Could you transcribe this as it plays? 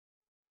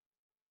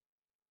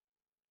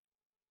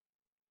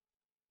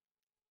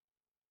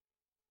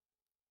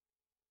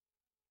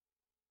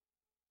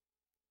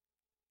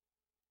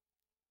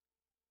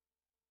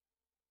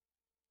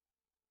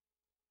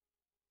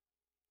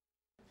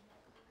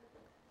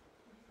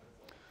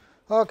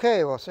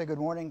Okay, well, say good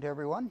morning to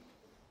everyone.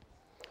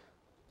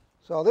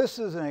 So this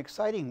is an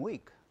exciting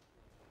week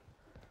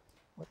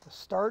with the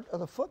start of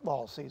the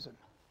football season.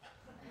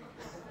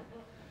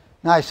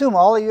 Now, I assume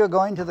all of you are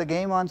going to the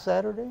game on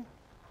Saturday? You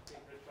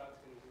think Rich Rod's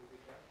going to do a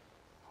good job?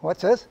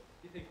 What's this?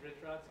 You think Rich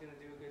Rod's going to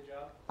do a good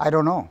job? I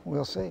don't know.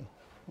 We'll see.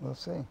 We'll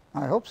see.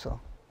 I hope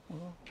so.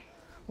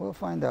 We'll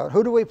find out.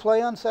 Who do we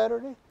play on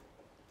Saturday?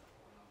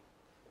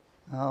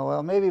 Oh,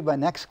 well, maybe by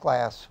next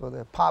class for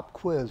the pop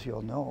quiz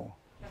you'll know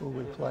who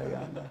we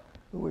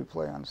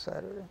play on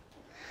Saturday.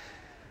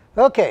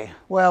 Okay,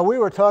 well, we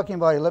were talking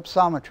about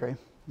ellipsometry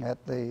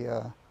at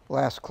the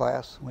last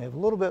class. We have a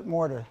little bit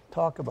more to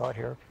talk about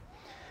here.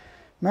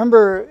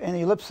 Remember, in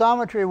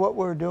ellipsometry, what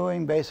we're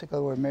doing, basically,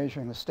 we're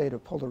measuring the state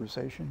of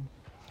polarization.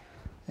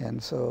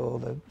 And so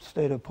the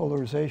state of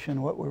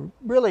polarization, what we're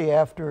really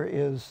after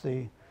is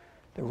the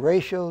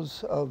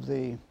ratios of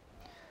the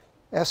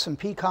S and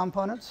P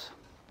components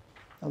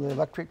of the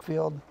electric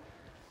field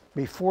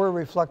before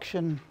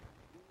reflection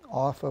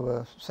off of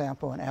a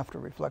sample and after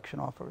reflection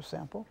off of a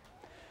sample.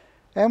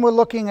 And we're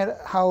looking at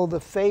how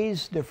the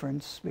phase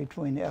difference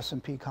between the S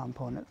and P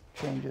component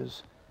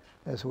changes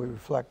as we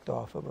reflect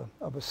off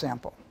of a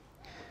sample.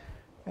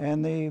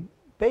 And the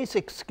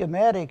basic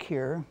schematic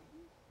here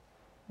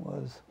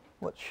was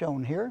what's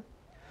shown here.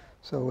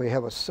 So we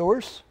have a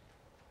source,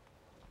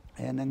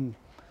 and then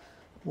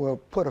we'll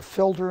put a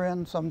filter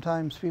in.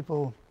 Sometimes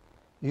people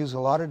use a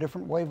lot of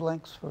different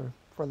wavelengths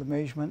for the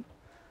measurement.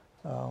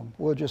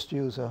 We'll just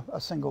use a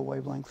single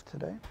wavelength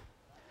today.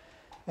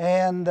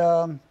 And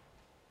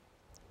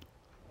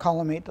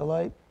collimate the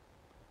light.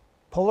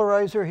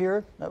 Polarizer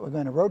here that we're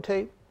going to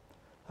rotate.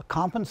 A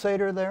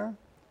compensator there.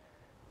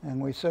 And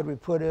we said we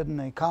put in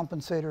a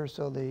compensator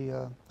so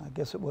the, I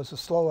guess it was the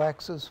slow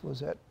axis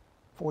was at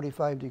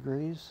 45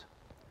 degrees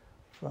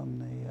from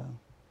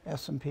the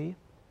S and P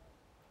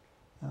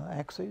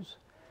axes.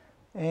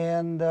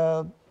 And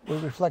we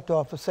reflect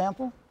off a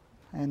sample.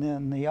 And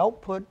then the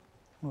output,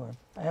 or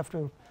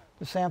after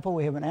the sample,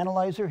 we have an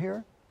analyzer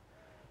here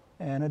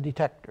and a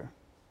detector.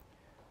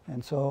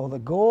 And so the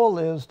goal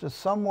is to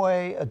some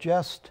way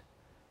adjust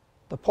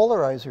the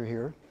polarizer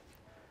here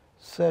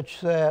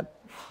such that,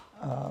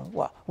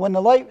 well, when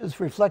the light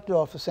is reflected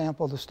off the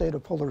sample, the state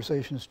of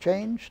polarization is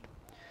changed.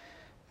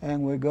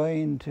 And we're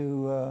going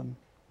to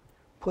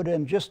put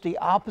in just the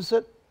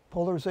opposite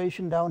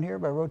polarization down here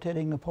by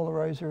rotating the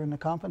polarizer and the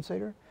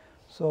compensator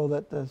so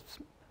that the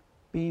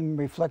beam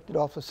reflected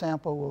off the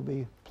sample will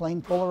be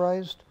plane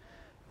polarized,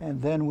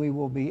 and then we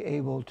will be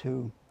able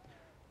to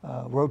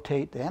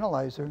rotate the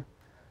analyzer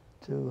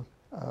to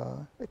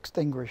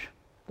extinguish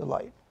the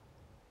light.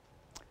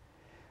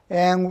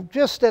 And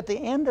just at the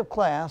end of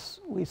class,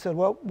 we said,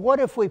 well,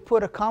 what if we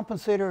put a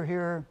compensator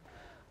here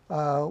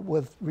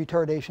with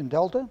retardation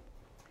delta?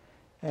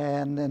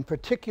 And in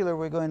particular,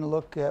 we're going to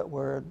look at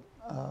where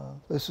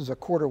this is a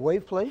quarter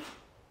wave plate.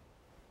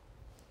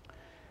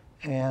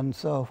 And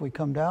so if we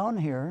come down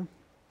here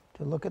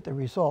to look at the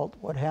result,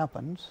 what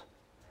happens,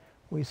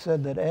 we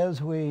said that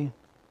as we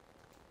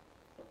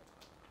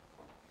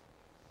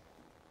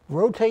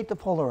rotate the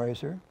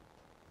polarizer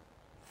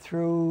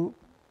through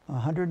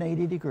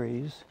 180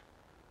 degrees,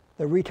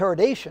 the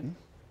retardation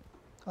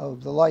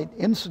of the light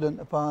incident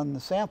upon the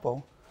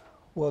sample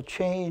will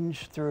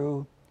change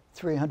through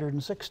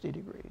 360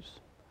 degrees.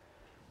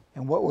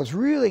 And what was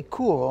really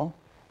cool,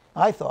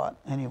 I thought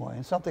anyway,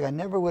 and something I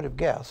never would have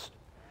guessed,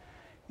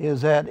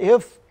 is that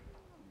if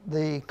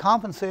the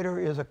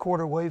compensator is a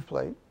quarter wave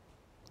plate,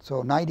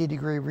 so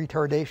 90-degree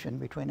retardation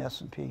between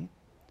S and P,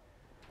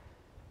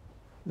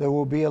 there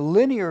will be a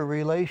linear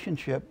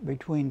relationship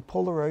between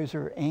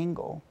polarizer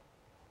angle,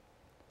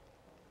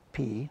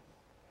 P,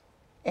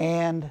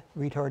 and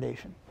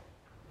retardation.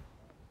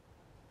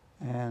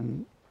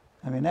 And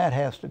I mean, that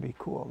has to be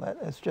cool.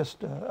 It's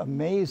just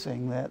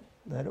amazing that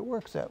it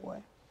works that way.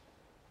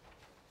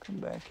 Come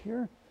back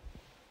here.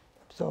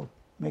 So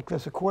make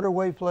this a quarter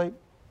wave plate,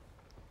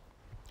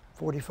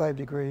 45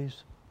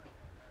 degrees.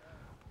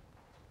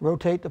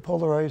 Rotate the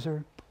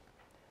polarizer,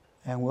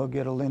 and we'll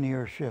get a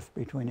linear shift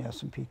between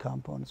S and P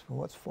components for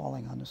what's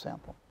falling on the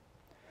sample.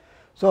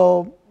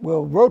 So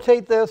we'll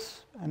rotate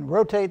this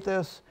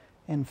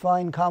and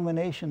find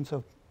combinations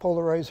of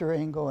polarizer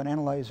angle and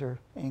analyzer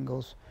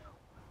angles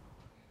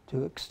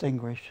to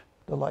extinguish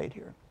the light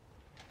here.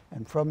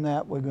 And from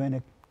that, we're going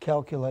to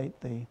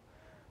calculate the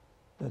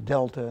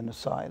delta and the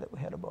psi that we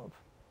had above.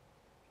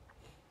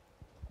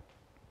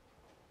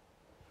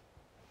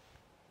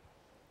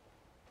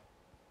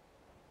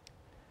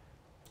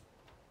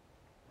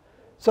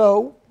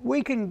 So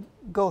we can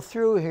go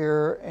through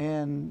here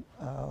and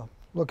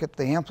look at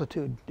the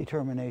amplitude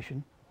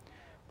determination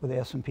for the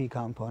S and P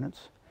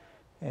components.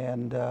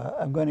 And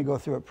I'm going to go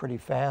through it pretty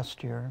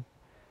fast here.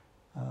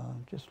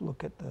 Just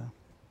look at the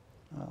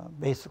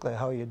basically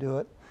how you do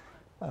it.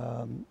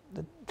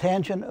 The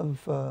tangent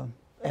of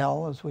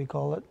L, as we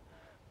call it,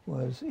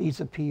 was E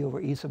sub P over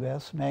E sub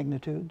S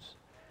magnitudes.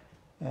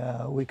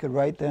 We could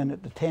write then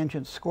that the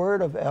tangent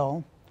squared of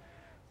L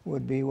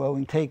would be, well,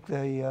 we can take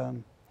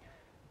the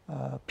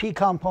P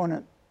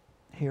component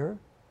here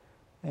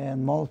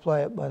and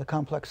multiply it by the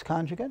complex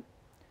conjugate.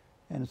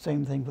 And the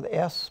same thing for the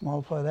S,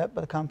 multiply that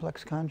by the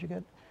complex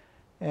conjugate.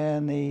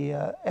 And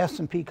the S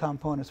and P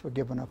components were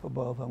given up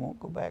above. I won't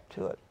go back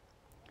to it.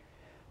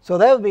 So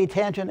that would be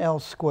tangent L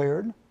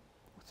squared.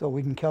 So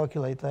we can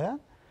calculate that.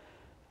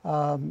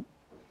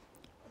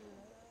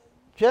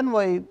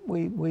 Generally,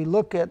 we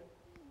look at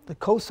the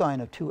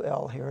cosine of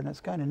 2L here, and it's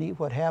kind of neat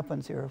what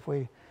happens here. If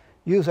we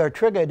use our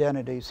trig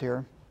identities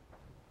here,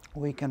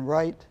 we can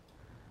write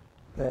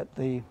that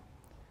the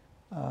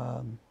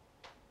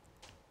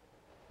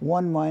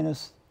 1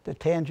 minus the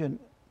tangent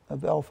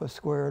of alpha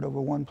squared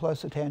over 1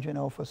 plus the tangent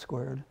alpha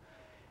squared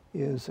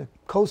is a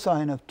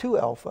cosine of 2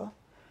 alpha.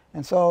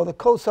 And so the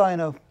cosine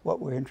of what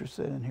we're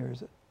interested in here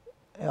is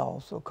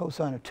L. So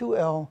cosine of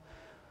 2L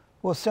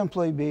will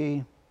simply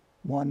be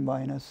 1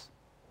 minus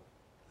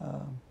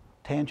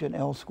tangent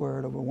L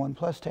squared over 1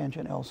 plus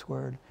tangent L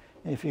squared.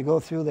 And if you go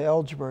through the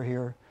algebra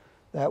here,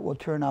 that will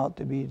turn out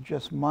to be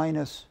just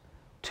minus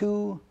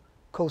 2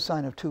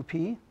 cosine of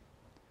 2p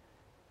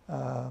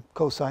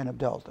cosine of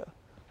delta.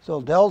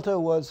 So delta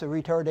was the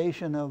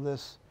retardation of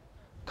this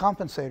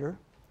compensator,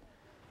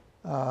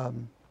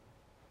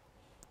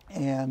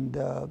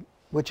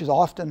 which is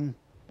often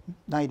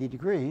 90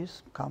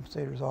 degrees.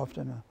 Compensator is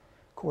often a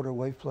quarter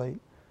wave plate.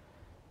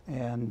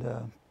 And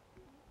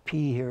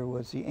P here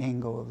was the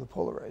angle of the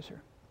polarizer.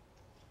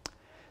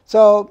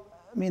 So,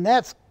 I mean,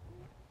 that's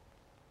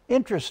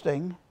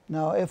interesting.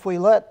 Now, if we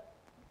let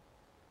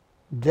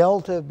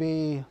delta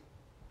be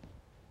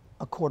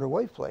a quarter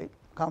wave plate,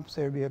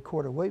 compensator be a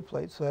quarter wave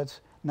plate, so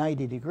that's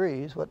 90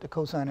 degrees. What the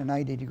cosine of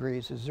 90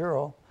 degrees is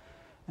 0.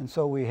 And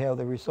so we have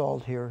the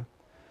result here.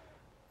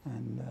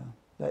 And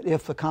that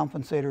if the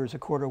compensator is a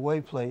quarter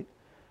wave plate,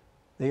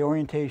 the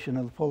orientation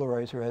of the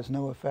polarizer has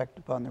no effect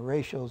upon the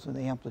ratios and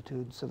the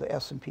amplitudes of the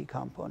S and P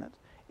component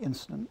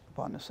incident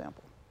upon the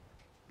sample.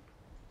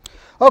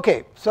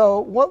 Okay, so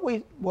what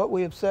we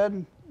have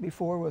said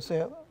before, we'll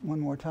say it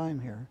one more time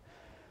here,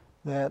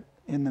 that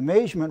in the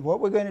measurement, what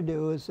we're going to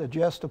do is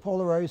adjust the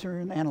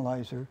polarizer and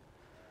analyzer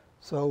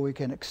so we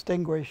can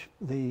extinguish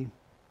the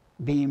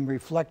beam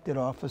reflected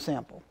off the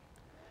sample.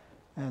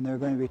 And there are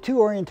going to be two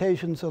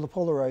orientations of the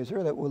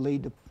polarizer that will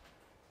lead to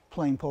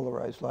plane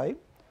polarized light.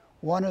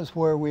 One is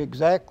where we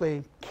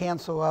exactly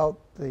cancel out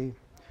the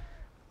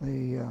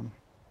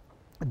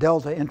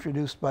delta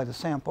introduced by the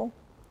sample.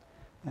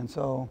 And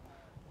so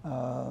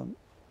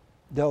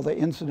delta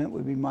incident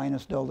would be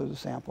minus delta the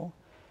sample.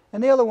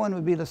 And the other one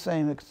would be the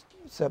same,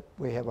 except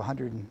we have a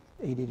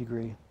 180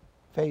 degree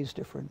phase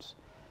difference.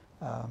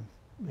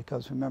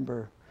 Because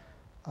remember,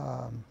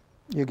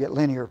 you get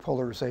linear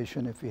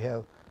polarization if you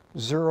have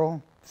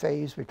 0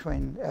 phase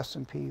between S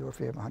and P, or if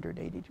you have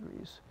 180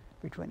 degrees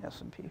between S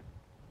and P.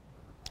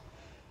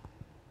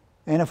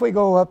 And if we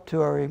go up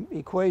to our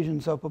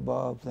equations up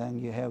above, then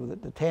you have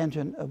that the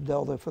tangent of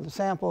delta for the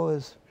sample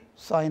is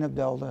sine of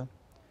delta,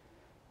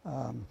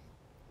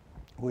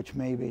 which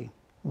may be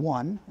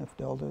 1 if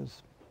delta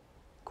is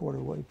quarter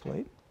wave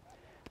plate.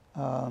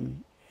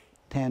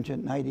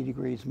 Tangent 90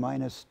 degrees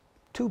minus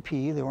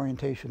 2p, the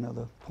orientation of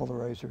the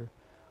polarizer,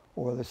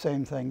 or the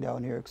same thing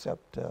down here,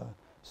 except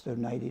instead of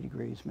 90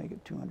 degrees, make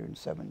it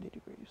 270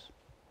 degrees.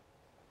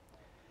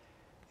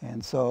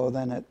 And so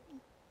then at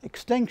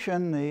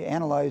extinction, the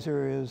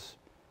analyzer is,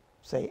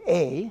 say,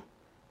 A,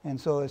 and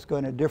so it's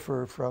going to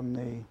differ from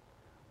the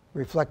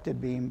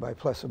reflected beam by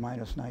plus or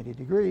minus 90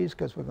 degrees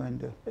because we're going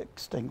to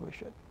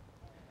extinguish it.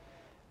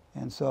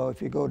 And so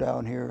if you go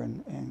down here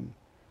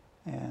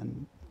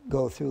and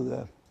go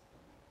through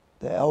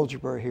the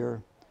algebra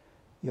here,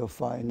 you'll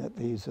find that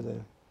these are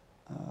the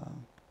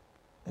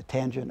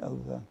tangent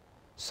of the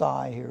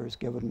psi here is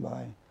given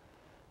by,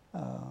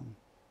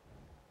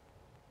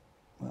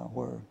 well,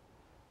 where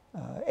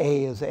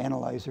A is the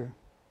analyzer,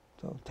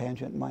 so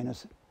tangent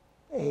minus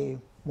A,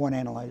 one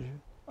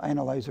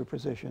analyzer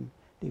position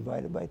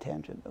divided by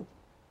tangent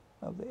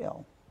of the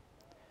L.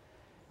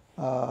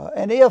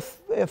 And if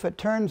it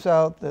turns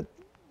out that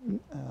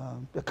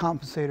the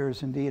compensator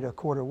is indeed a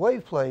quarter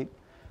wave plate,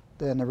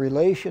 then the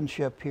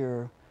relationship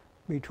here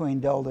between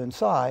delta and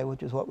psi,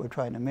 which is what we're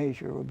trying to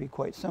measure, would be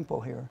quite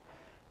simple here.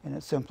 And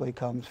it simply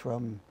comes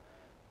from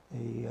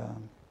the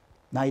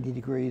 90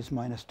 degrees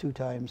minus 2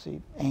 times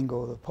the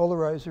angle of the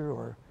polarizer,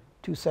 or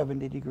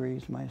 270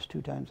 degrees minus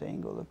 2 times the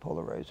angle of the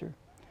polarizer.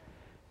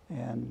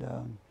 And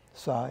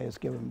psi is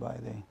given by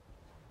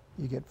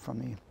you get from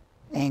the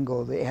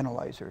angle of the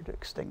analyzer to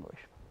extinguish.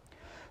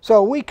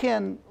 So we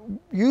can,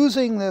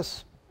 using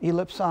this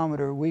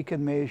ellipsometer, we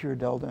can measure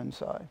delta and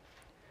psi.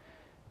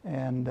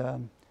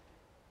 And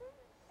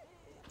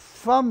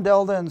from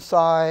delta and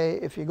psi,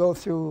 if you go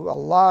through a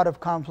lot of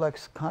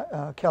complex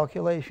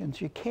calculations,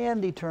 you can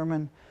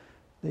determine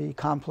the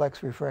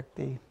complex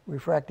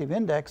refractive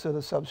index of the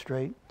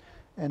substrate.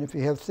 And if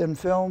you have thin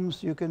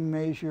films, you can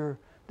measure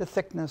the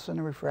thickness and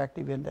the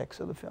refractive index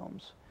of the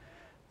films.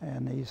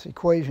 And these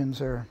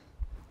equations are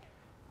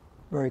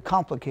very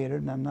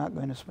complicated, and I'm not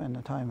going to spend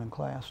the time in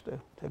class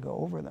to go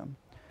over them.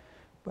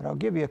 But I'll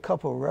give you a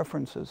couple of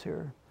references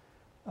here.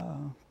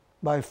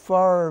 By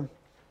far,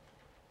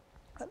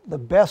 the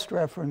best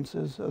reference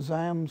is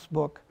Azam's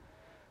book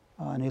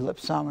on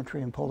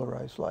ellipsometry and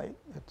polarized light.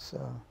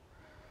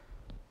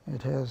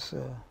 It has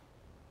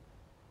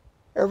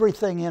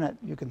everything in it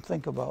you can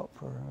think about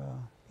for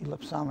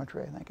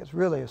ellipsometry. I think it's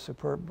really a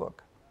superb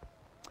book.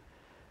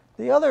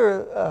 The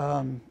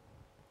other,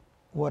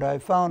 what I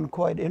found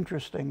quite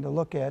interesting to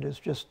look at is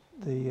just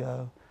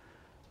the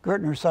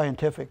Gertner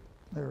Scientific,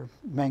 their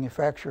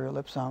manufacturer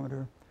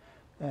ellipsometer,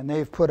 and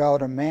they've put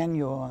out a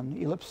manual on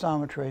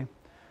ellipsometry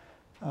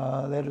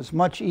that is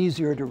much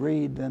easier to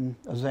read than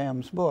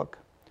Azam's book,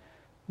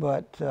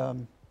 but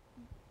of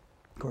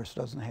course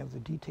doesn't have the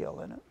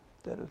detail in it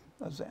that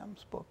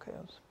Azam's book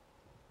has.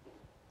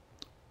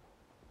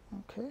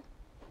 Okay.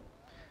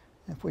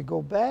 If we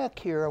go back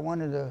here, I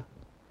wanted to,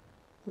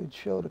 we'd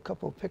showed a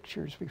couple of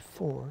pictures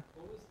before.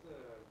 What was the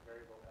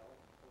variable L?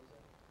 What was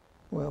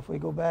that? Well, if we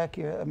go back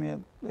here, I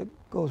mean, it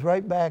goes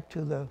right back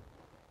to the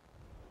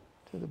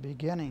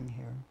beginning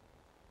here.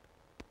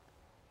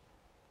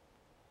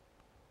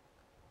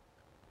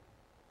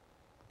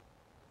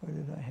 Where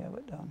did I have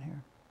it down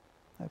here?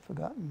 I've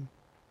forgotten.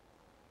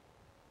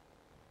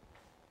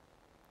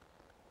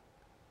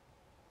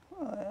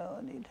 Well,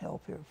 I need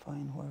help here,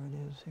 find where it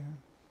is here.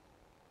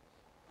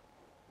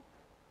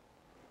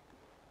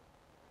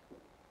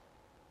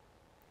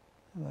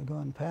 Have I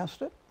gone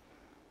past it?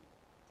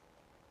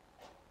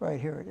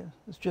 Right here it is.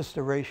 It's just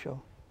a ratio.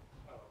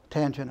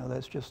 Tangent of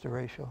that's just a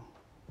ratio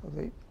of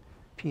the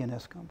P and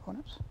S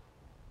components.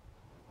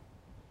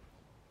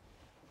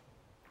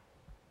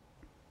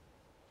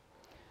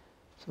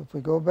 So if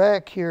we go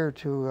back here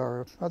to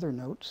our other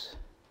notes,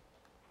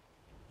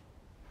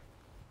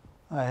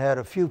 I had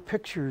a few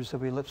pictures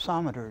of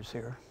ellipsometers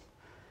here.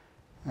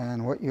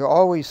 And what you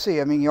always see,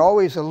 I mean, you're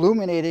always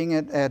illuminating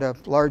it at a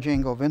large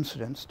angle of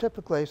incidence,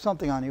 typically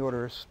something on the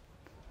order of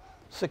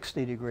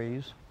 60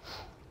 degrees.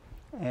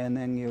 And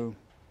then you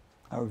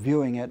are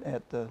viewing it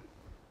at the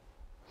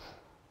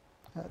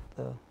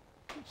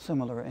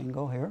similar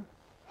angle here.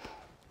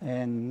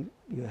 And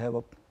you have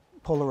a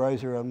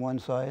polarizer on one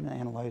side and an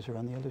analyzer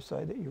on the other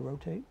side that you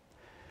rotate.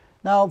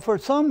 Now, for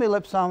some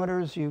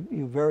ellipsometers,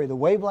 you vary the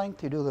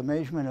wavelength. You do the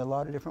measurement at a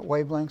lot of different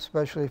wavelengths,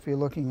 especially if you're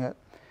looking at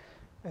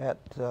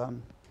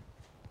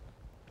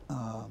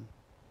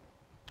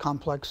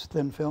complex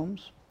thin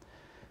films.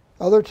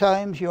 Other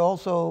times, you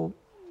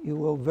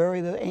will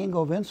vary the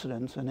angle of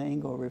incidence and the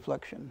angle of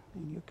reflection,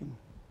 and you can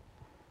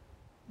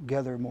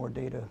gather more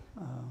data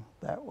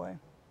that way.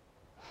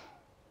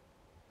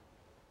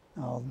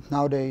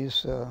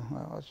 Nowadays,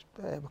 well,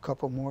 I have a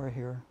couple more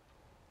here.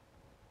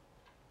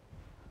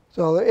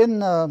 So in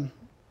the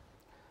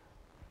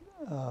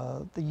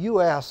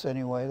U.S.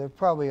 anyway, there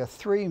probably are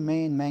three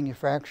main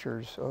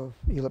manufacturers of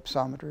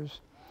ellipsometers.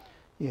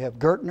 You have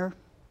Gertner,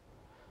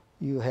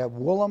 you have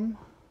Woollum,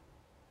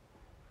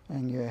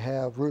 and you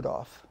have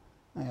Rudolph.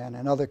 And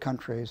in other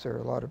countries, there are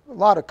a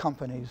lot of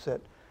companies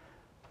that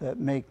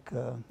make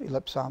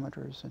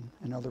ellipsometers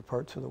in other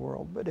parts of the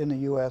world. But in the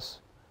U.S.,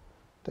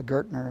 the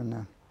Gertner and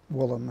the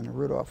Woollum and the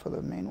Rudolph are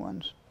the main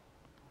ones.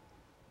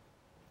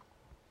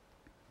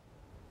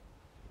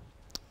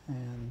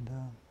 And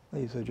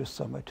these are just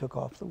some I took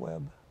off the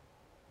web.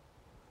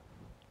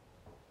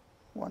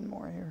 One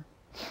more here.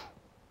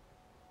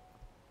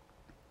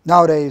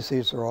 Nowadays,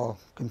 these are all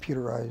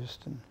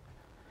computerized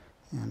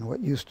and what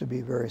used to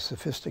be very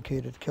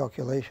sophisticated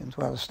calculations.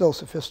 Well, it's still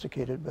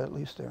sophisticated, but at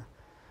least they're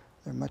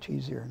much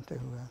easier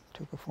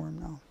to perform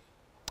now.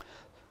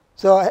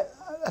 So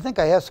I think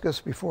I asked this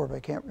before, but I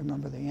can't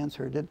remember the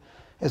answer.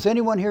 Has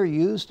anyone here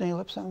used an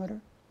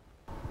ellipsometer?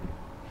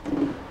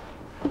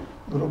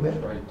 A little bit?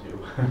 Tried to.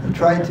 You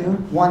tried to?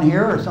 One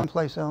here or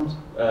someplace else?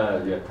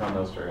 Yeah, Tom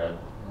Noster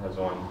has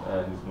one.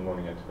 He's been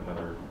loaning it to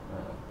another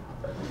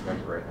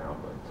vendor right now,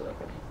 but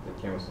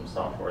it came with some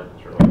software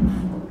that's really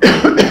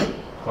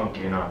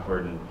clunky and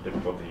awkward and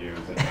difficult to use.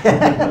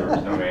 And there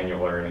was no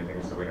manual or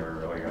anything, so we never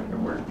really got it to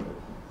work.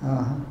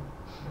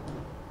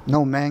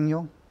 No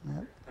manual?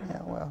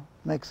 Yeah, well,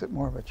 makes it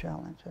more of a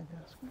challenge, I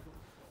guess.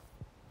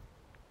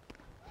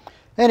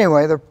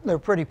 Anyway, they're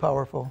pretty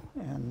powerful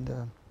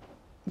and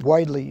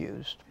widely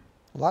used.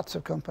 Lots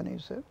of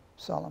companies that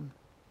sell them.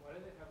 Why do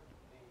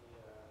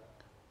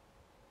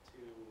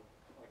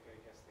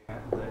they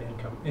have the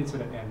income,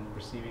 incident and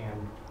receiving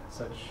end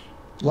such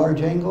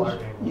Large angles?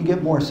 large angles? You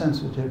get more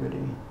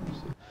sensitivity.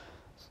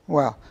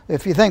 Well,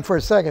 if you think for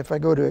a second, if I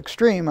go to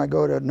extreme, I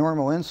go to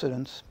normal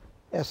incidence,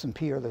 S and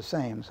P are the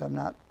same, so I'm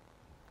not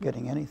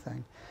getting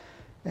anything.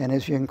 And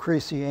as you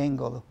increase the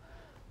angle,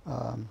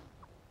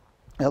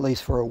 at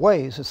least for a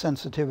ways, the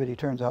sensitivity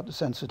turns out the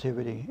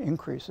sensitivity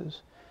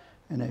increases.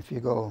 And if you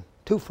go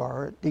too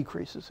far, it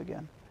decreases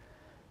again.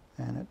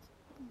 And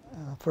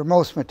for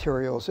most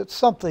materials, it's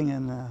something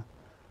in a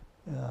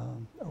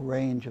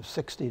range of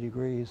 60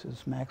 degrees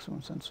is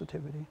maximum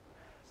sensitivity.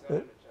 Is that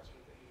an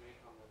adjustment that you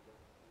make on the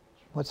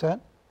What's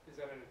that? Is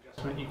that an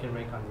adjustment you can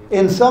make on the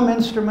In some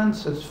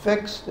instruments, it's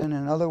fixed, and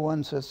in other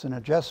ones, it's an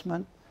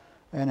adjustment.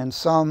 And in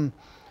some,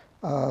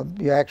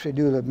 you actually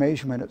do the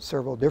measurement at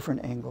several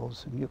different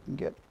angles, and you can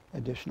get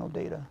additional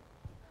data.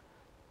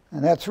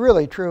 And that's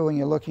really true when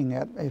you're looking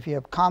at, if you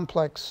have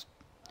complex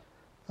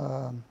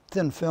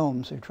thin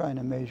films, you're trying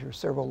to measure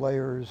several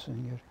layers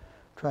and you're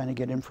trying to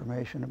get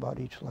information about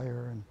each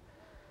layer,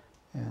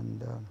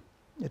 and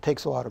it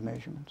takes a lot of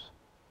measurements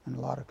and a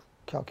lot of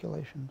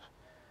calculations.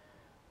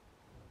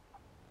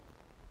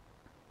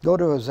 Go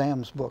to a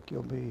ZAM's book.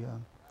 You'll be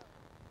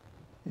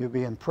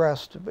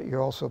impressed, but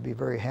you'll also be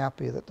very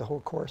happy that the whole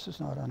course is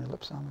not on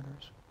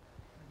ellipsometers.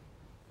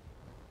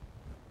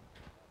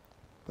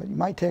 But you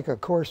might take a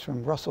course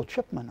from Russell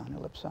Chipman on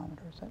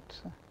ellipsometers.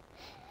 That's,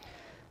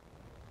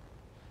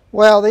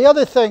 well, the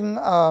other thing,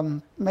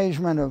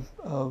 measurement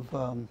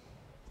of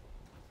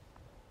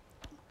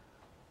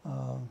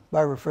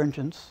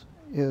birefringence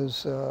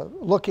is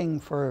looking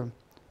for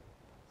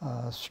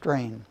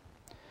strain.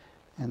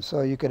 And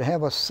so you could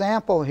have a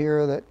sample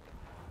here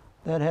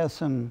that has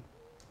some,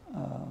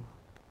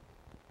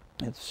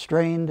 it's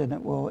strained and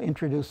it will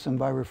introduce some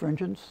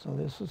birefringence. So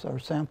this is our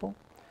sample.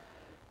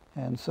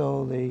 And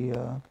so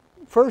the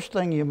first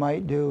thing you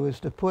might do is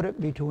to put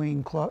it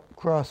between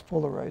cross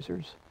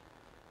polarizers,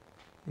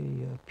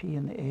 the P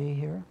and the A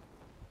here.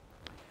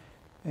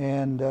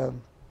 And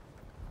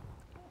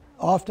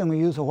often we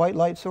use a white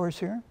light source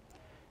here,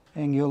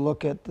 and you'll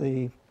look at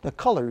the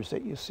colors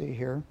that you see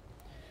here.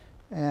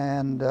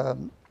 And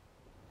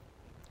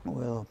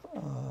you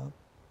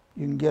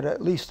can get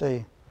at least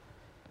a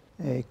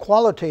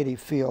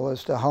qualitative feel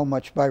as to how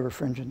much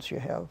birefringence you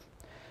have.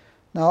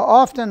 Now,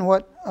 often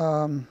what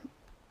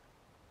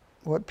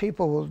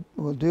people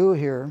will do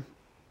here,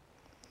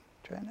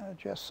 trying to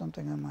adjust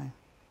something on my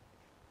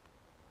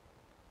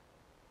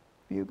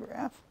view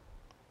graph.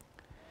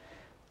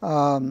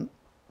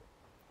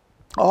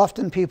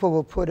 Often people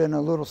will put in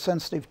a little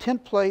sensitive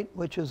tint plate,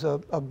 which is a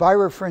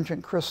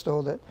birefringent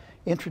crystal that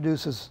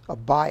introduces a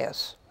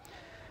bias.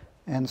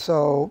 And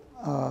so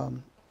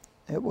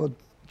it will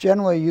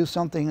generally use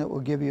something that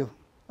will give you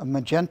a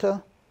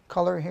magenta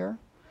color here.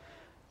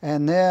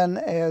 And then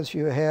as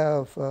you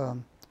have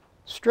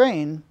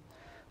strain,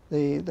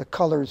 the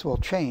colors will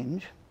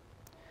change.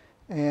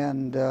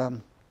 And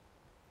the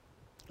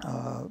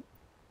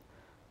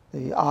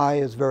eye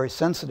is very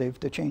sensitive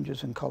to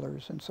changes in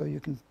colors. And so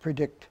you can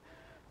predict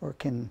or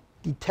can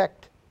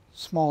detect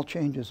small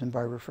changes in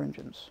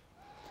birefringence.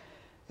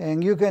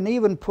 And you can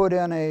even put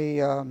in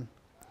a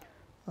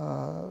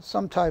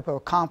some type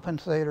of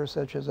compensator,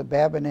 such as a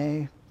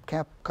Babinett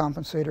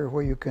compensator,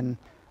 where you can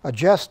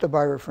adjust the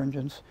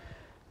birefringence,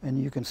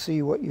 and you can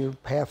see what you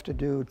have to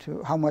do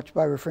to, how much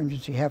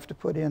birefringence you have to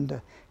put in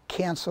to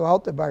cancel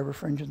out the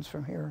birefringence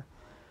from here,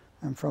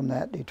 and from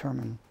that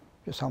determine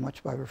just how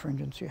much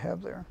birefringence you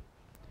have there.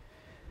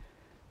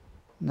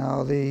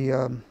 Now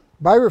the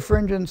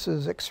birefringence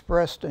is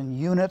expressed in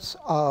units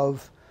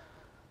of,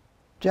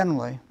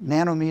 generally,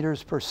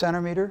 nanometers per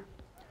centimeter.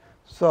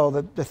 So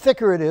the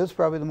thicker it is,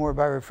 probably the more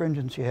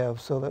birefringence you have,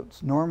 so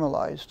that's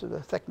normalized to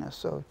the thickness.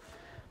 So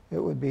it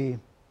would be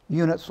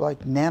units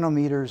like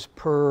nanometers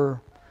per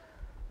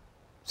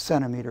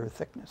centimeter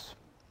thickness.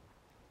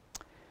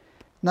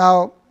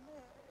 Now,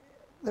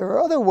 there are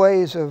other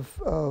ways of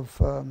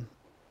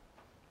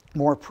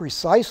more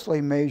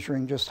precisely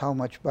measuring just how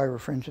much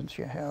birefringence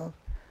you have.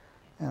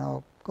 And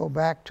I'll go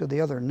back to the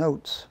other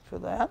notes for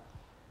that.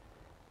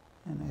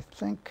 And I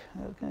think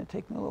it's going to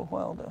take me a little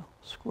while to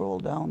scroll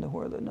down to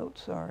where the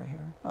notes are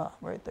here. Ah,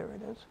 right there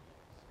it is.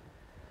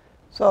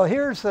 So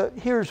here's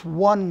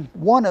one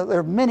of, there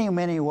are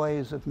many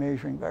ways of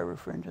measuring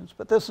birefringence,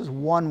 but this is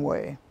one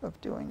way of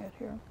doing it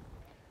here.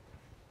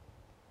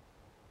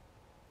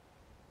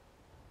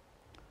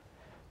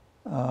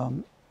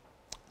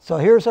 So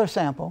here's our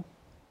sample,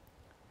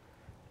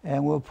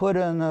 and we'll put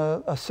in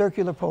a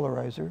circular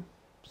polarizer.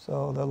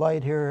 So the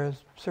light here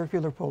is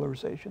circular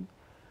polarization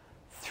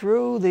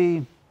through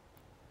the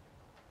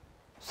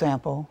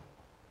sample,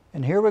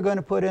 and here we're going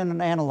to put in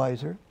an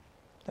analyzer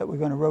that we're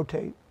going to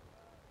rotate,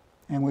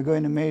 and we're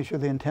going to measure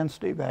the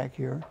intensity back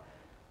here,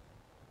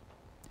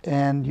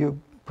 and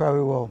you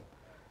probably will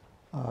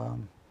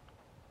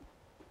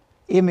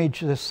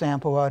image this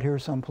sample out here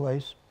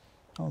someplace,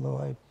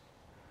 although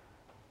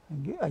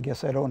I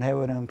guess I don't have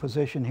it in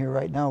position here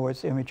right now where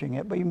it's imaging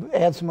it, but you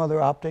add some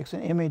other optics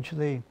and image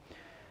the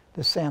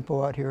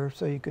sample out here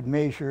so you could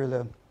measure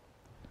the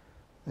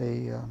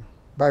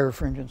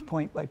birefringence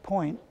point by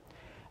point.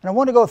 And I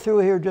want to go through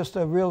here just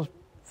a real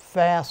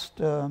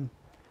fast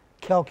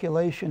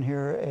calculation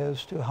here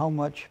as to how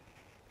much,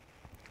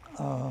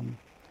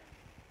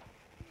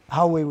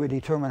 how we would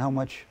determine how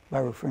much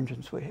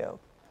birefringence we have.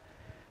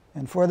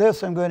 And for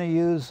this, I'm going to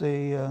use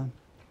the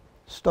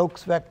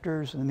Stokes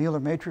vectors and the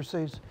Mueller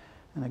matrices.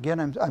 And again,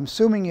 I'm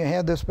assuming you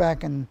had this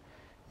back in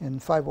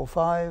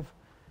 505.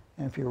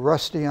 And if you're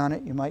rusty on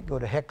it, you might go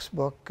to Heck's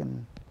book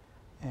and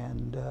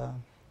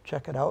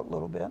check it out a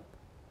little bit.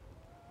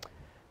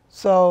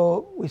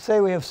 So we say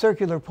we have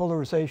circular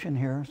polarization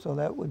here, so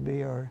that would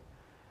be our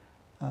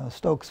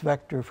Stokes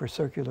vector for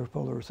circular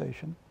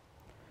polarization.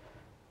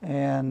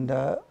 And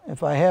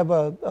if I have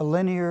a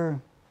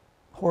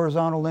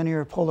horizontal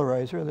linear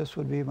polarizer, this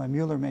would be my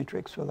Mueller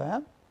matrix for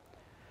that.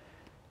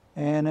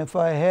 And if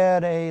I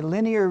had a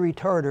linear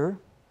retarder,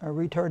 a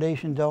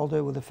retardation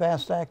delta with a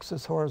fast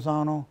axis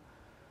horizontal,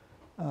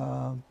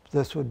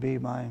 this would be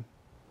my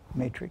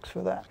matrix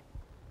for that.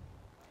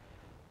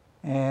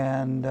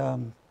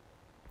 And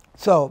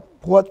so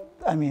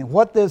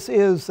what this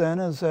is then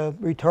is a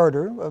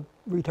retarder, a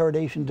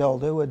retardation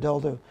delta. A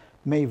delta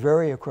may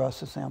vary across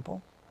the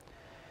sample.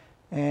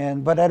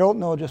 But I don't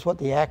know just what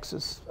the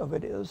axis of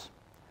it is.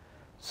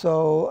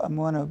 So I'm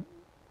going to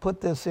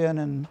put this in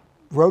and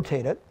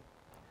rotate it.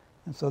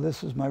 And so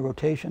this is my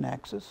rotation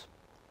axis.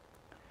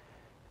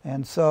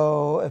 And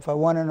so if I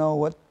want to know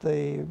what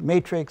the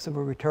matrix of a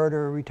retarder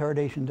or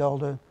retardation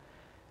delta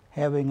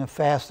having a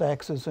fast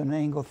axis and an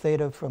angle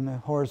theta from the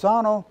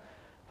horizontal,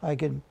 I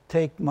could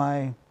take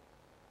my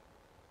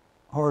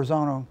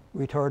horizontal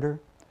retarder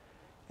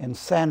and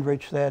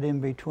sandwich that in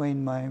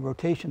between my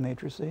rotation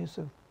matrices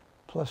of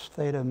plus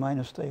theta,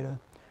 minus theta.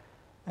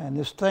 And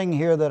this thing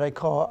here that I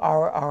call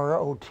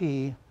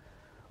RROT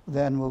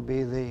then will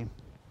be the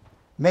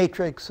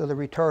matrix of the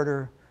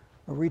retarder,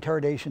 a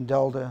retardation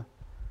delta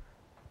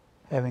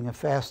having a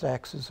fast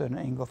axis and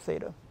an angle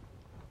theta.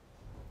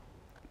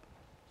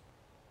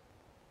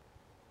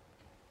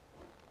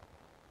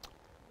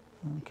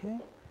 Okay,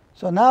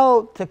 so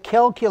now to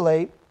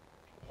calculate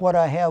what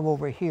I have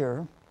over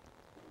here,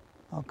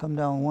 I'll come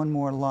down one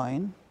more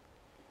line.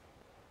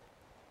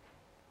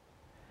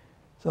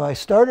 So I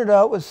started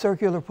out with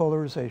circular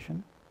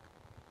polarization.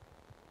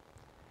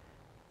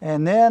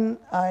 And then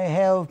I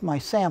have my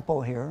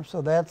sample here.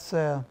 So that's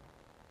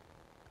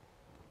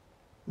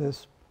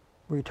this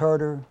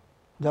retarder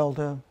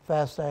delta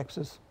fast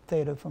axis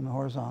theta from the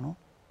horizontal.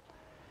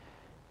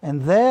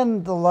 And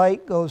then the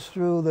light goes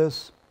through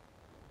this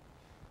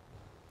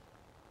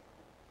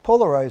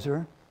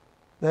polarizer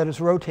that is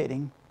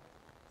rotating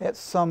at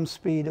some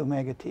speed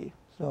omega t.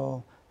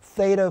 So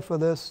theta for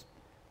this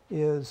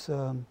is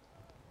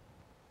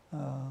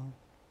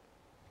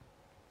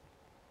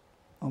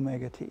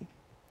omega t.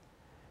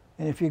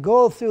 And if you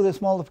go through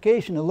this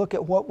multiplication and look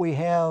at what we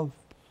have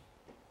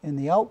in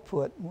the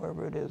output,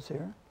 wherever it is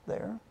here,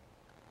 there,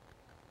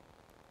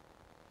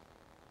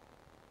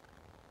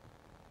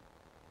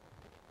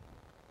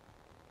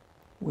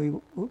 we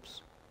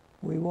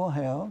will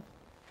have,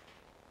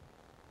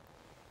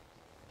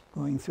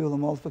 going through the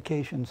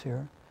multiplications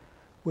here,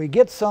 we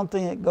get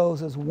something that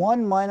goes as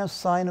 1 minus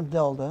sine of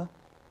delta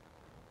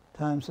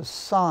times the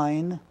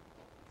sine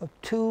of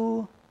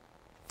 2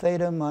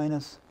 theta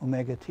minus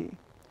omega t.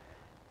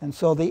 And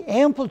so the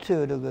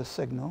amplitude of this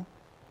signal,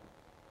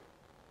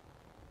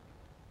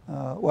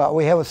 well,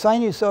 we have a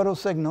sinusoidal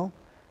signal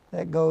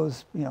that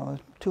goes,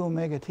 2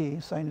 omega t,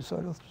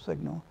 sinusoidal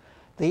signal.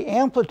 The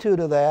amplitude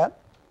of that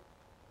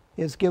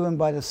is given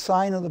by the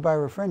sine of the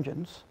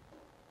birefringence.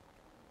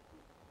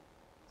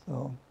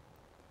 So,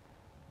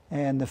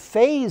 and the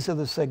phase of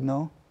the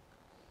signal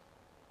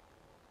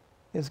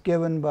is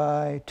given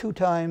by 2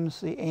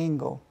 times the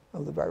angle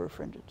of the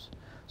birefringence.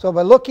 So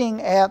by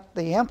looking at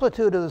the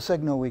amplitude of the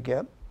signal we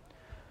get,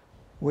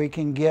 we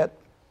can get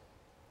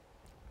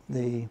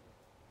the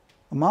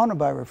amount of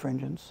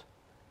birefringence.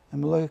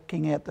 And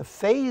looking at the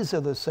phase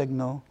of the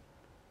signal,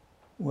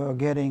 we're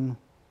getting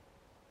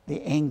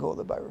the angle of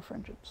the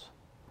birefringence.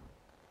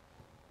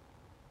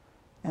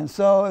 And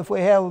so if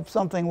we have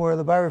something where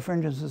the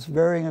birefringence is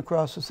varying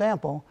across the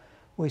sample,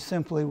 we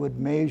simply would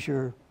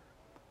measure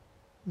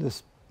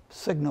this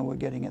signal we're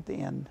getting at the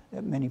end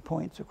at many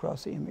points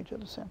across the image of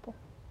the sample.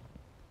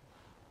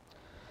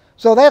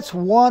 So that's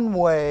one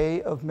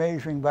way of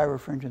measuring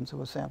birefringence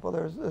of a sample.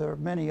 There are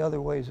many other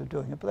ways of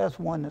doing it, but that's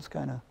one that's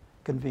kind of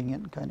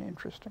convenient and kind of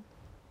interesting.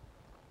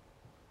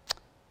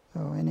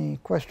 So any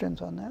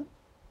questions on that? You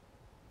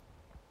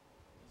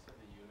said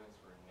the units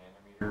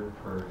were nanometer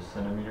per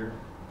centimeter?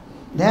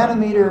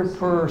 Nanometer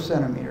per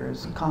centimeter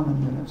is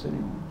common units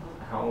anyway.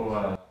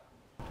 How,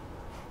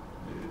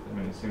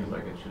 it seems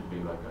like it should be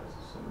like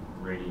some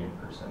radian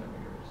per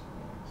centimeter or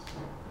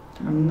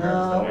something.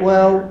 No,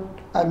 well,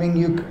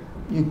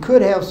 you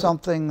could have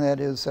something that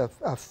is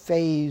a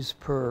phase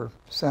per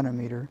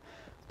centimeter,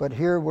 but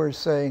here we're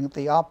saying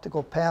the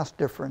optical path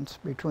difference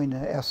between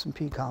the S and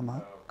P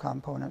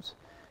components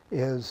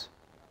is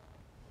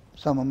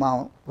some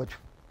amount, which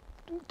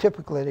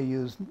typically they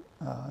use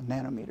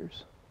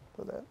nanometers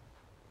for that.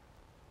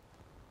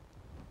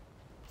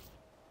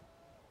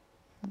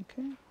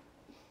 Okay.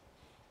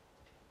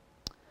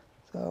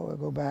 So we'll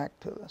go back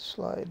to the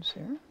slides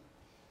here.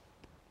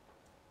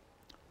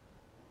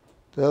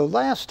 The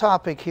last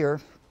topic here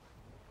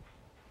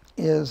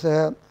is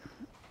that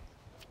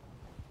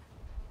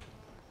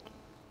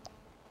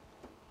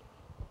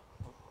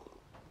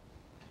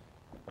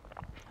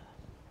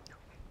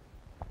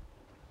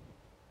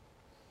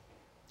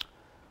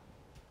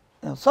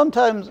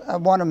sometimes I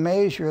want to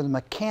measure the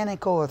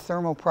mechanical or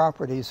thermal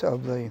properties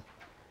of the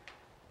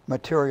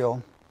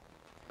material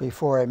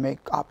before I make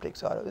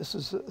optics out of it. This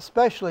is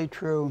especially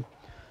true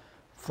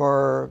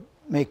for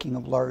making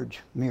of large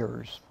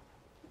mirrors.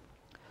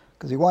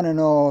 Because you want to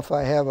know if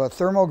I have a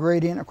thermal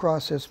gradient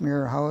across this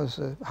mirror, how is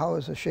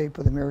the shape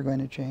of the mirror going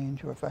to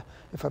change? Or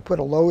if I put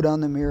a load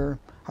on the mirror,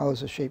 how is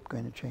the shape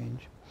going to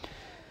change?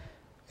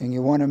 And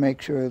you want to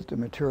make sure that the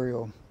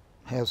material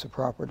has the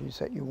properties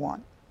that you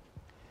want.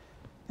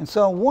 And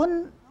so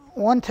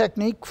one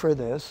technique for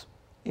this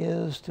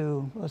is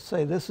to, let's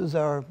say this is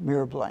our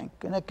mirror blank,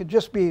 and it could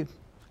just be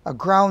a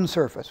ground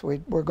surface.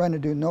 We're going to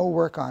do no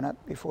work on it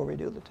before we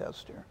do the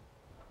test here.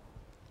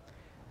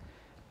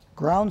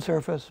 Ground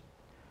surface,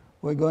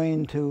 we're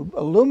going to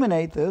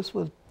illuminate this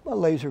with a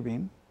laser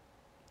beam,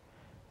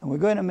 and we're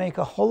going to make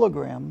a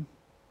hologram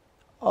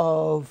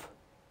of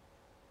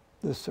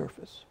this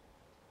surface.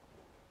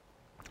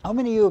 How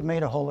many of you have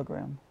made a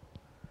hologram?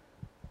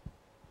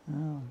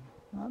 Oh,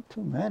 not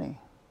too many.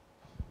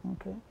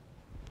 Okay.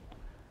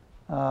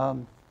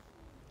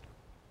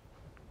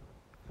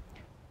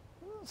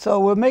 So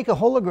we'll make a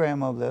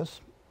hologram of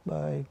this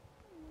by,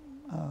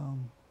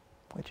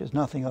 which is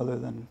nothing other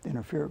than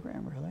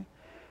interferogram, really.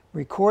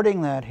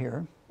 Recording that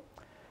here,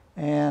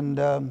 and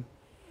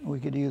we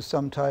could use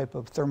some type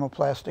of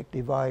thermoplastic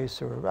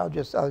device, or I'll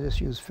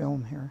just use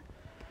film here.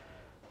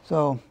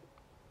 So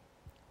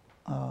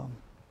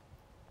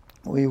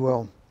we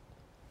will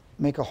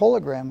make a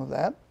hologram of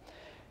that.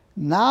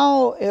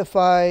 Now, if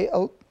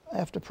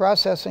after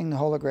processing the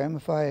hologram,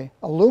 if I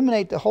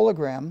illuminate the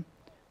hologram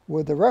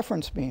with the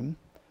reference beam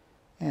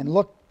and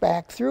look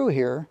back through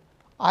here,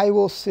 I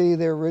will see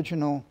the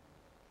original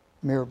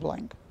mirror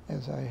blank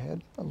as I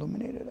had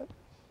illuminated it.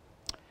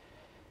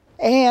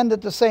 And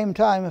at the same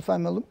time, if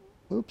I'm, what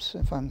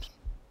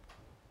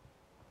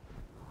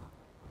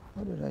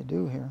did I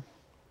do here?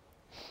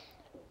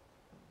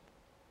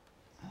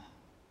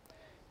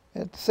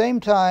 At the same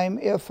time,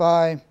 if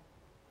I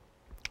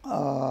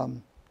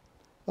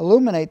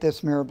illuminate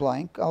this mirror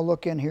blank, I'll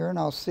look in here and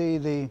I'll see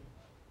the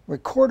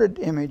recorded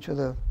image of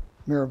the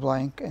mirror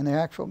blank and the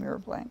actual mirror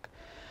blank.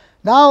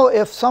 Now,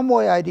 if some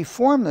way I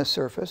deform this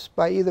surface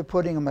by either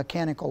putting a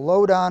mechanical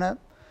load on it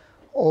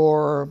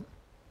or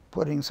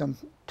putting some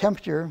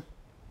temperature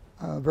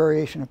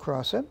variation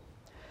across it,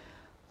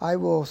 I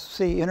will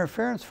see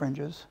interference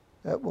fringes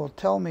that will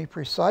tell me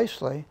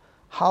precisely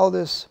how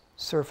this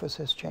surface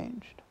has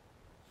changed.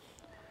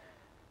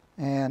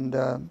 And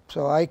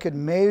so I could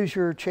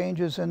measure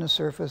changes in the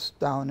surface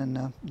down in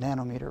the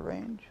nanometer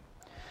range.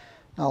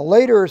 Now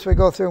later, as we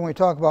go through and we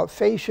talk about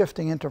phase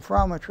shifting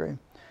interferometry,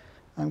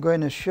 I'm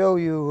going to show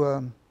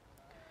you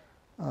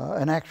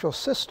an actual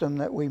system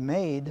that we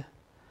made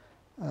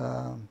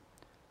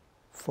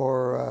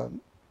for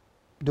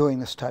doing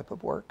this type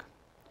of work.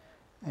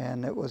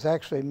 And it was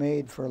actually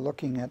made for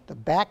looking at the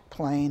back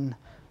plane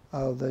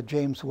of the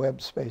James Webb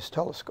Space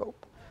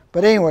Telescope.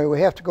 But anyway, we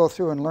have to go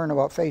through and learn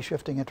about phase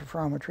shifting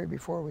interferometry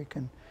before we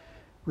can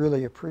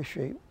really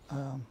appreciate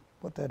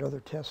what that other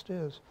test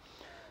is.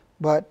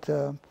 But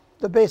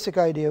the basic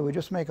idea, we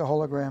just make a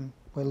hologram.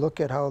 We look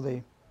at how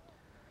the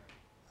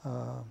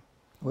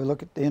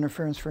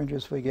interference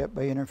fringes we get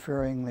by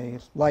interfering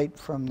the light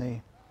from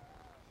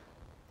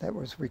that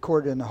was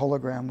recorded in the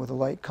hologram with the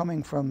light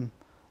coming from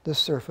this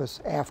surface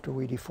after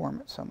we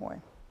deform it some way.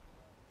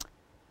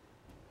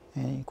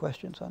 Any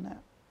questions on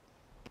that?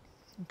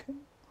 Okay.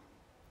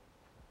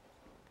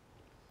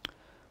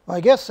 Well,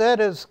 I guess that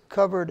has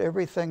covered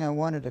everything I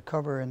wanted to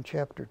cover in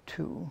Chapter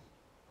 2.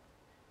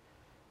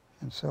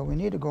 And so we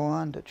need to go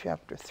on to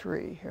Chapter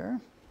 3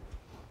 here.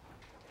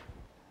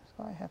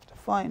 So I have to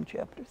find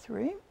Chapter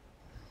 3.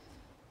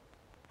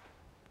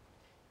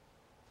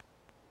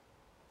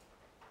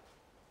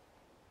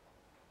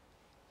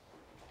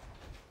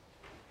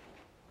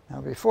 Now,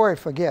 before I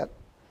forget,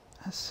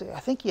 let's see, I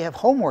think you have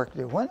homework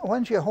due.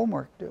 When's your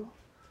homework due?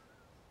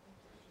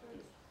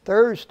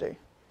 Thursday.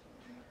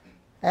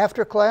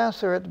 After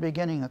class or at the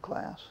beginning of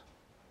class?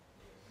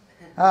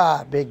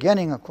 Ah,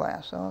 beginning of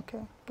class. Okay,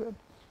 good.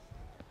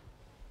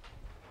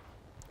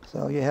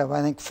 So you have,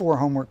 I think, 4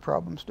 homework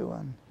problems due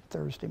on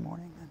Thursday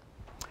morning.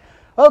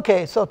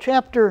 Okay, so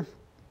chapter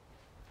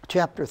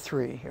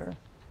 3 here.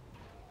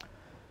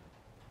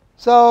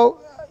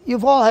 So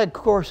you've all had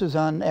courses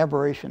on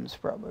aberrations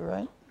probably,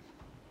 right?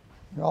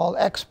 You're all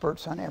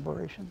experts on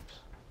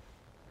aberrations.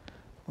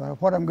 Well,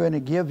 what I'm going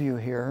to give you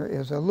here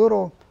is a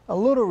little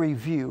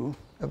review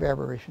of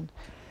aberrations.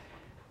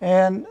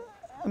 And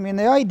I mean,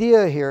 the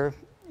idea here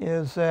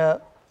is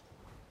that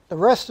the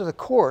rest of the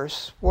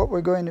course, what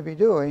we're going to be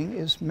doing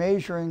is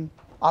measuring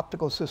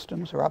optical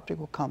systems or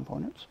optical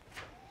components.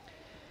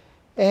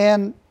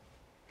 And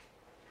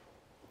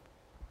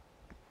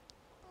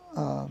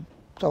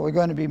so we're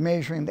going to be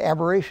measuring the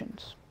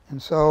aberrations.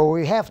 And so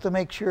we have to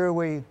make sure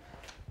we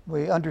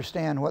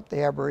understand what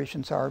the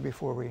aberrations are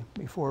before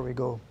we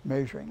go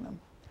measuring them.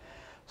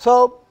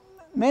 So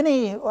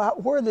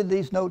where did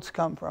these notes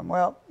come from?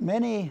 Well,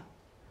 many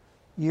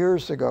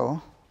years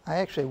ago, I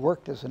actually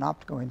worked as an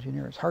optical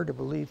engineer. It's hard to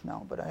believe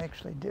now, but I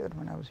actually did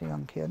when I was a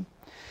young kid.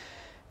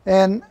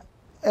 And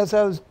as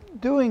I was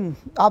doing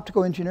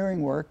optical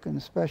engineering work, and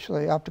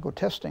especially optical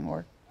testing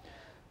work,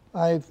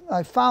 I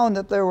found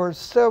that there were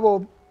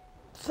several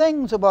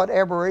things about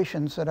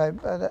aberrations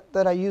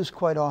that I use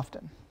quite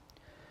often.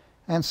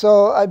 And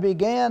so I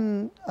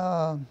began,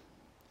 I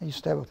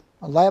used to have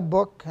a lab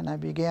book, and I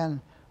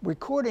began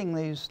recording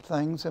these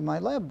things in my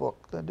lab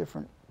book, the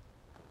different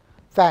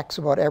facts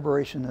about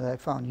aberration that I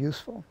found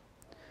useful.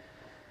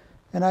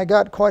 And I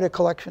got quite a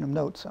collection of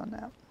notes on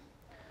that.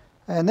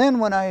 And then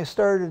when I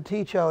started to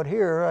teach out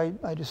here,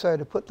 I decided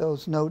to put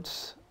those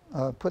notes,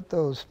 put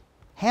those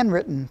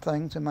handwritten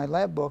things in my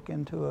lab book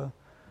into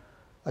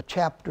a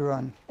chapter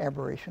on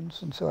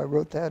aberrations, and so I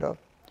wrote that up.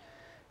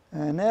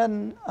 And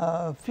then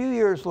a few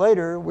years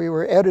later, we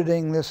were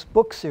editing this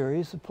book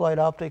series, Applied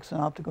Optics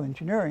and Optical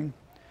Engineering,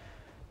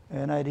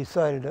 and I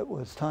decided it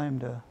was time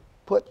to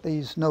put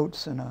these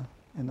notes in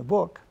the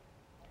book.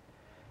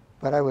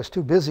 But I was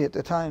too busy at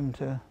the time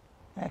to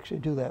actually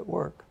do that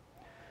work.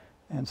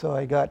 And so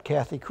I got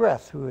Kathy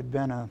Kreth, who had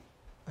been a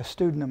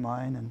student of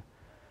mine,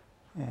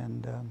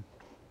 and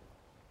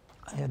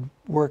had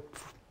worked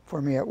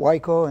for me at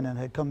WICO and then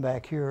had come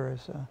back here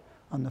as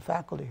on the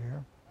faculty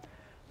here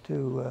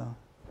to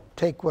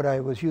take what I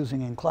was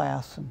using in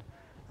class and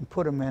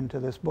put them into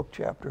this book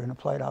chapter in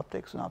Applied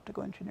Optics and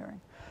Optical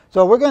Engineering.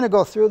 So we're going to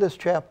go through this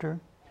chapter,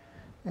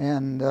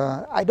 and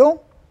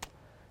it's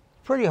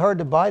pretty hard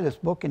to buy this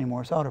book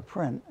anymore. It's out of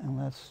print,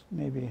 unless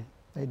maybe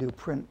they do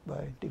print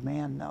by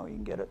demand now, you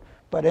can get it.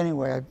 But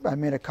anyway, I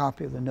made a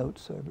copy of the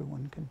notes so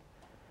everyone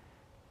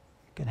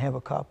can have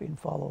a copy and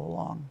follow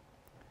along.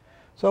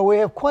 So we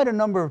have quite a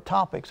number of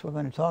topics we're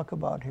going to talk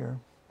about here.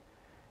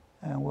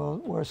 And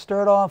we'll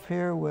start off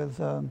here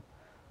with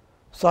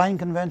sign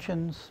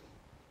conventions.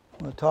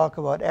 We'll talk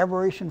about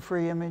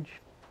aberration-free image.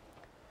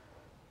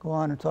 Go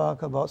on and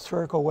talk about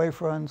spherical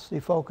wavefronts,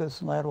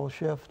 defocus and lateral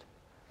shift,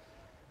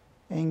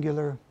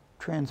 angular,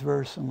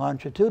 transverse, and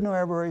longitudinal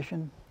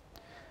aberration.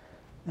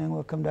 And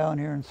we'll come down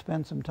here and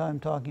spend some time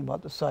talking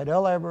about the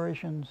Seidel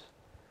aberrations,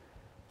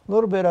 a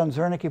little bit on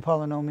Zernike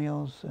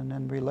polynomials, and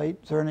then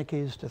relate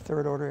Zernikes to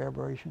third-order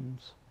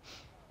aberrations,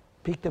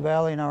 peak to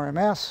valley and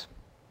RMS,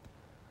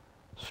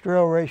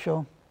 Strehl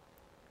ratio,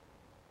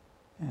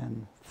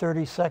 and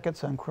 30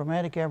 seconds on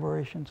chromatic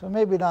aberration. So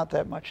maybe not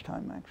that much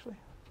time, actually,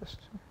 just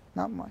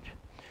not much.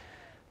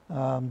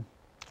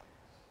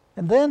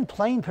 And then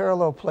plane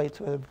parallel plates,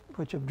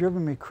 which have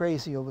driven me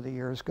crazy over the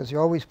years, because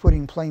you're always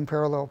putting plane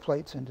parallel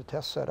plates into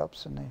test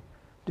setups, and they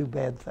do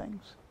bad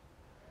things.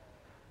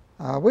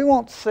 We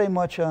won't say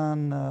much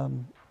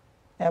on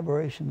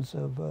aberrations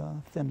of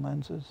thin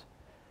lenses.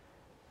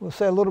 We'll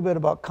say a little bit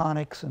about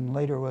conics, and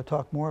later we'll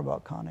talk more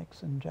about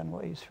conics and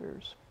general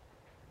A-spheres.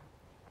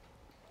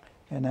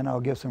 And then I'll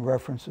give some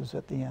references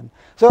at the end.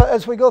 So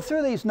as we go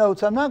through these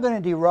notes, I'm not going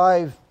to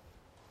derive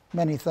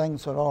many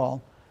things at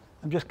all.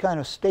 I'm just kind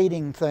of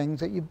stating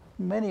things that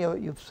many of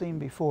it you've seen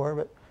before,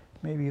 but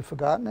maybe you've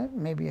forgotten it,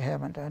 maybe you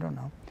haven't, I don't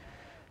know.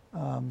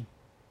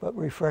 But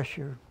refresh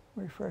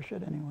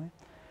it anyway.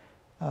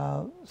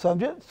 So I'm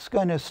just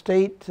going to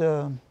state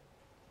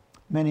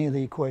many of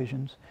the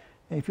equations.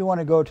 If you want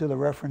to go to the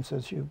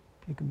references, you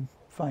can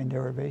find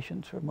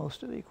derivations for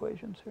most of the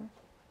equations here.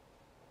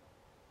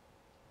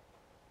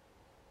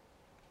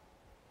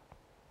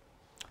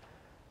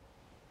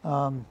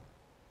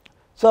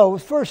 So we'll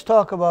first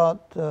talk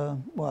about the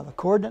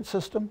coordinate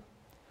system.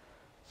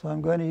 So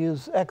I'm going to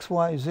use x,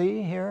 y,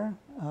 z here,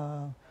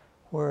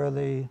 where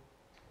the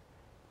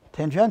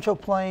tangential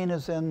plane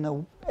is in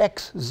the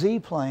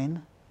xz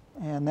plane,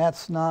 and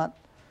that's not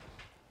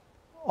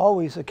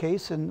always the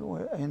case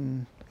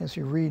as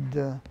you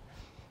read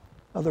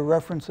other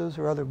references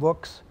or other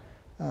books.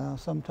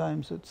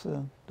 Sometimes it's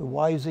the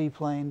yz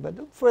plane,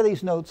 but for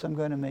these notes I'm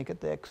going to make it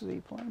the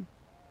xz plane.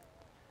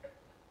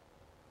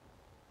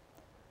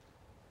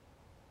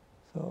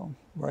 So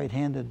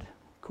right-handed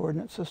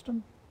coordinate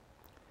system.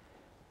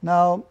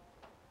 Now,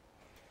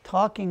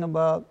 talking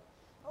about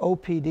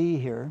OPD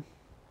here,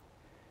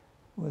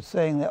 we're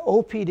saying that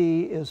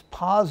OPD is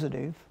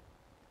positive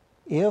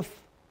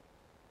if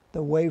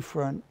the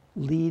wavefront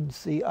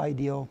leads the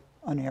ideal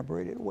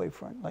unaberrated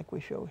wavefront, like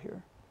we show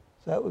here.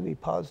 So that would be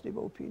positive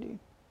OPD.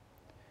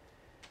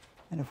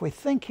 And if we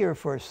think here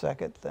for a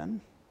second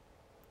then,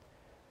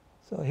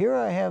 so here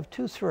I have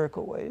two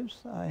spherical waves.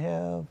 I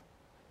have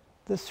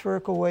this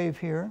spherical wave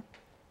here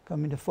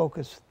coming to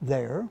focus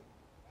there.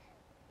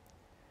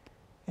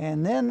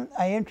 And then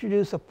I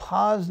introduce a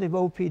positive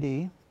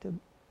OPD to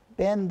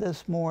bend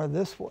this more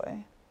this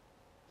way,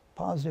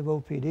 positive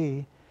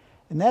OPD,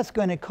 and that's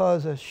going to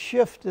cause a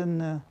shift in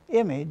the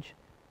image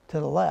to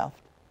the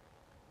left.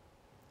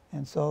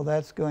 And so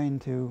that's going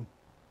to,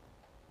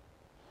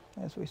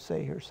 as we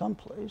say here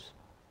someplace,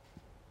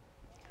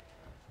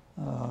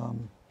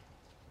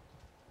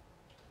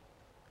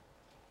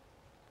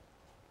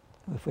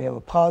 if we have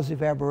a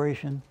positive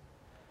aberration,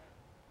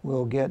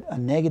 we'll get a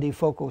negative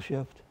focal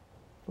shift.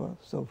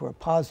 So for a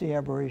positive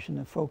aberration,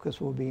 the focus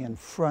will be in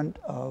front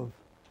of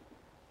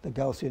the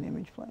Gaussian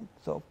image plane.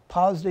 So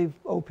positive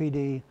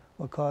OPD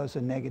will cause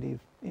a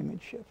negative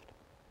image shift.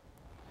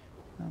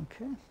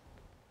 Okay.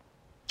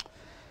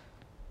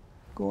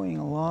 Going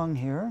along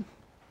here,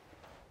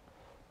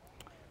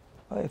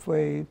 if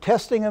we're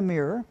testing a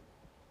mirror,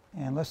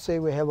 And let's say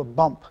we have a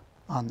bump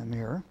on the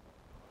mirror.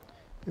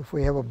 If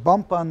we have a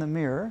bump on the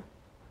mirror,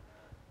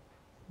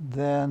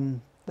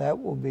 then that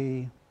will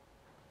be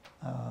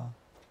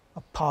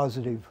a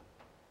positive,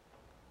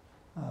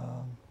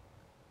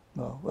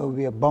 well, it would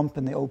be a bump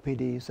in the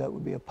OPDs. That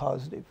would be a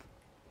positive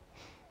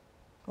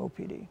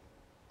OPD.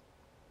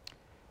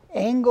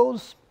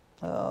 Angles,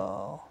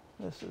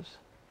 this is,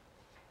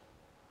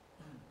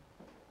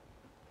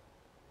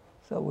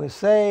 so we're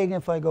saying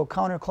if I go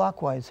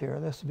counterclockwise here,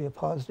 this would be a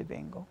positive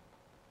angle.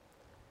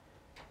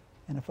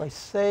 And if I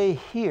say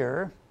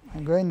here,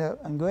 I'm going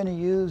to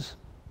use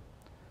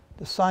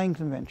the sign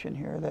convention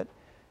here that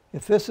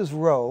if this is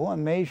rho,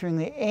 I'm measuring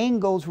the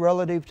angles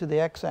relative to the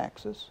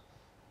x-axis.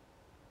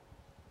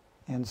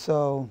 And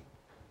so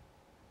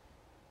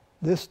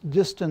this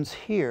distance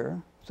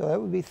here, so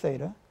that would be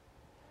theta.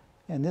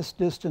 And this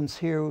distance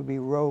here would be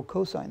rho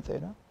cosine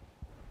theta.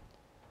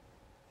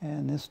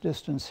 And this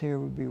distance here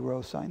would be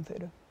rho sine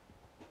theta.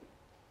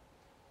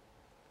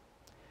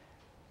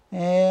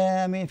 And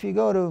I mean, if you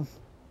go to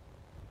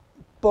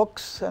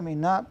books, I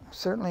mean, not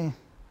certainly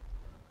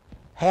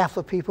half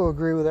the people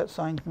agree with that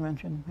sign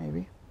convention,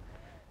 maybe.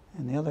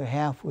 And the other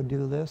half would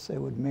do this. They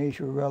would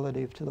measure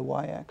relative to the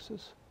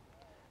y-axis.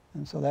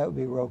 And so that would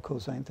be rho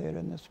cosine theta,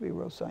 and this would be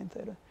rho sine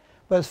theta.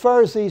 But as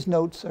far as these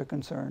notes are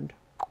concerned,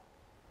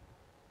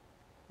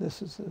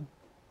 this is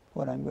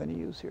what I'm going to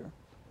use here.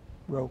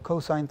 Rho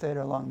cosine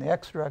theta along the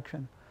x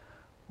direction,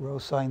 rho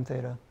sine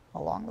theta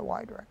along the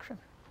y direction.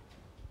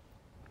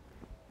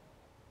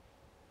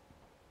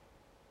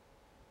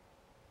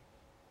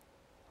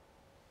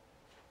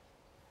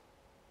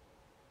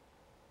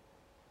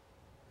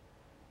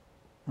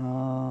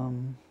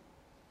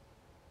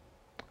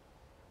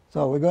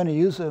 So we're going to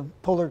use the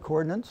polar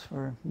coordinates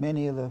for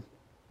many of the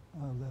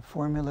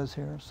formulas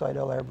here,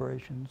 Seidel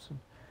aberrations,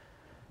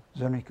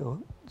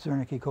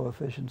 Zernike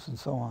coefficients, and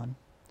so on.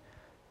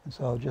 And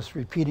so just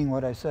repeating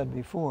what I said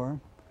before,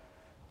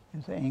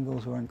 is the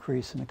angles will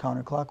increase in the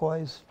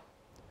counterclockwise,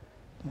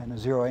 and the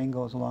zero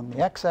angle is along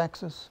the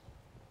x-axis.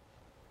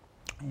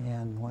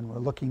 And when we're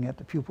looking at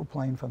the pupil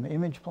plane from the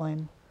image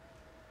plane,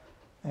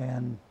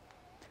 and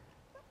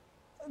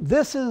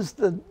this is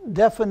the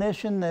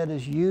definition that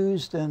is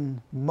used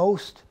in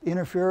most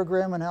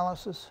interferogram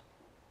analysis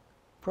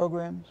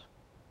programs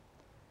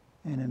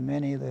and in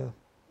many of the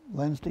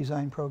lens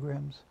design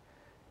programs.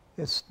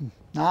 It's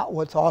not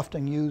what's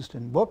often used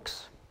in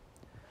books,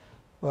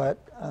 but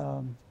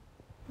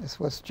it's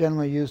what's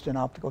generally used in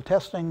optical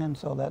testing, and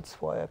so that's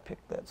why I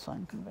picked that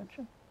sign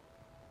convention.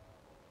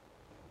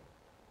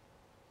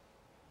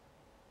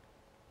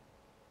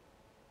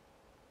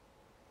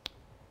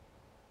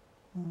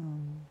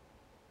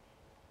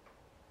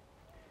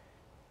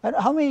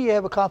 How many of you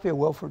have a copy of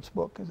Wilford's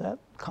book? Is that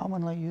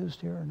commonly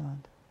used here or not?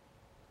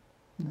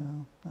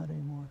 No, not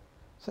anymore.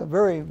 It's a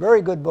very,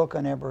 very good book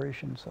on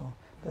aberration. So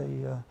at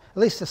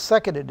least the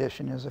second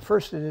edition is. The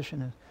first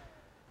edition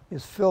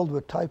is filled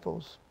with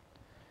typos.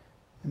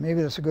 And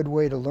maybe that's a good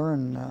way to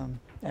learn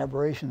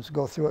aberrations,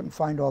 go through it and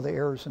find all the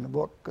errors in the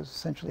book, because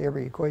essentially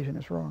every equation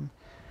is wrong.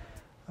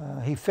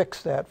 He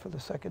fixed that for the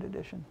second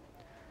edition.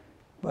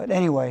 But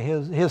anyway,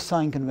 his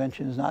sign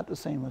convention is not the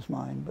same as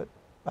mine, but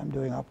I'm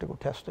doing optical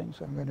testing,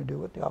 so I'm going to do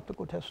what the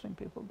optical testing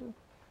people do.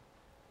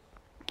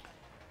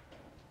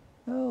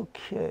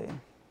 Okay.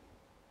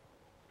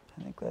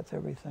 I think that's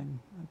everything.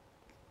 I've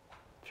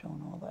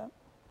shown all that.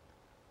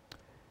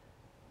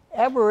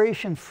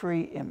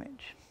 Aberration-free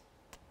image.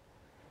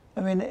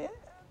 I mean,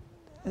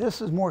 this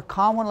is more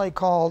commonly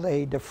called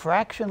a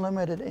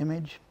diffraction-limited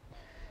image.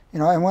 You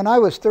know, and when I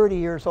was 30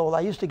 years old, I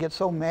used to get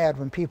so mad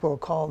when people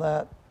would call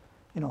that,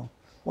 you know,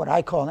 what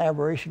I call an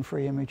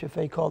aberration-free image, if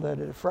they call that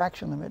a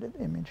diffraction-limited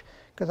image,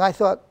 because I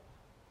thought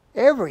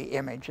every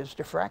image is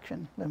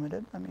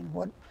diffraction-limited. I mean,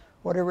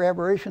 whatever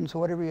aberrations,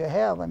 whatever you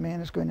have, I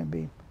mean, it's going to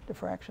be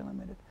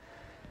diffraction-limited.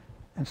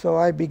 And so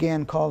I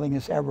began calling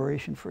this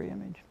aberration-free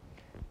image.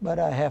 But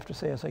I have to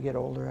say, as I get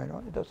older,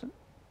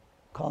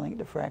 calling it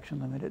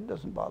diffraction-limited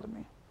doesn't bother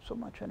me so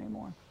much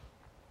anymore.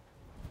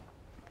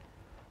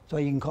 So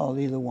you can call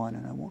it either one,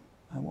 and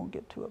I won't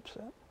get too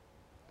upset.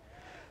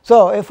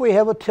 So if we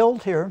have a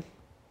tilt here,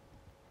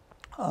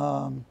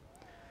 you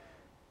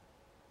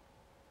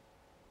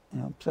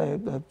know, say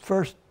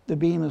the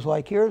beam is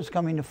like here, it's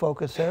coming to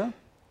focus there.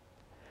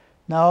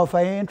 Now if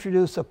I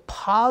introduce a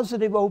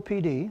positive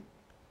OPD,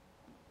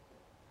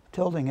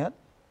 tilting it,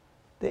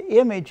 the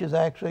image is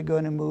actually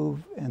going to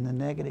move in the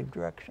negative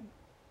direction.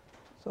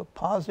 So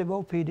positive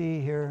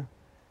OPD here,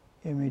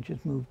 image is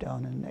moved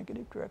down in the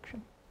negative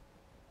direction.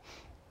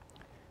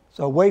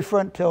 So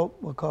wavefront tilt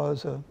will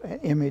cause an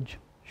image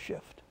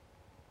shift.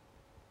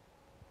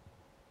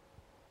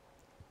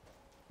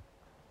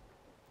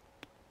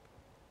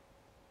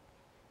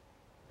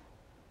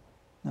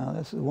 Now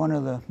this is one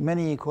of the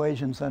many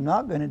equations I'm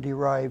not going to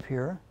derive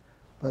here,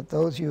 but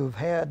those you have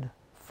had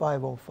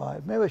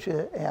 505. Maybe I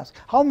should ask,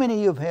 how many of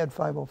you have had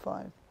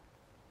 505?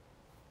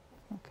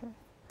 Okay.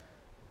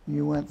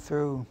 You went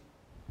through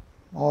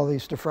all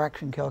these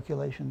diffraction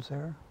calculations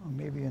there, or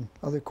maybe in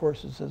other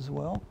courses as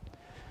well.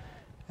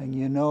 And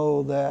you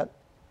know that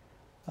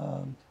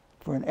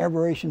for an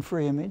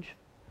aberration-free image,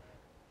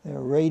 the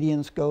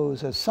radiance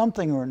goes as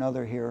something or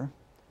another here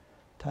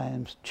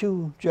times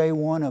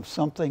 2j1 of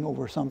something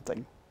over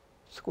something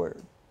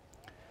squared.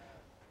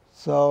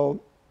 So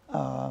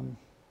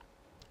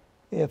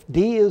if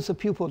d is the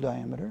pupil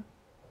diameter,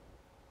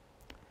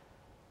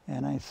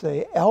 and I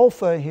say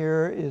alpha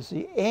here is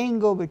the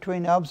angle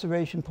between the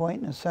observation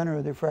point and the center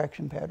of the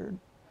diffraction pattern,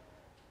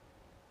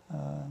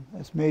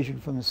 that's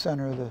measured from the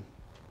center of the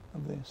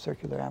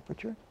circular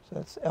aperture. So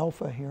that's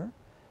alpha here.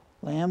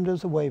 Lambda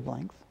is the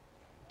wavelength.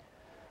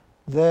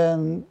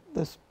 Then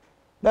this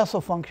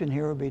Bessel function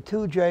here would be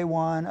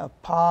 2j1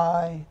 of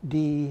pi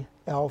d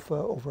alpha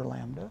over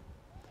lambda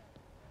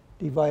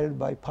divided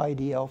by pi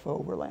d alpha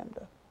over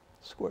lambda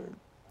squared.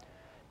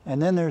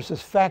 And then there's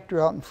this factor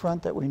out in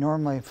front that we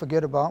normally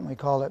forget about, and we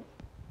call it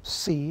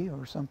c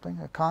or something,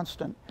 a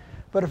constant.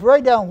 But if we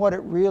write down what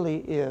it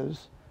really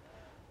is,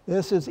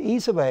 this is E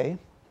sub a,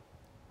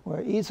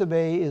 where E sub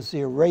a is the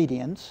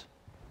irradiance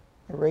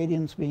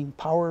being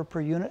power per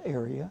unit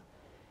area,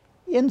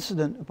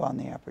 incident upon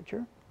the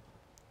aperture,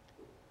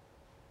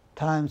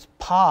 times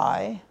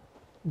pi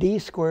d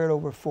squared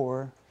over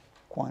 4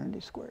 quantity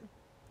squared.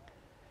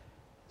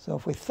 So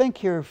if we think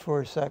here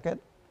for a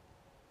second,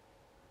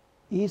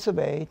 E sub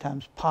a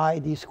times pi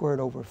d squared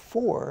over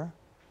 4,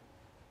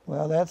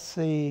 well, that's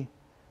the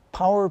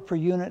power per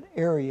unit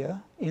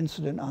area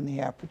incident on the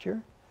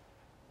aperture,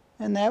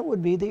 and that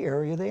would be the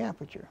area of the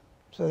aperture.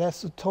 So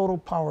that's the total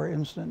power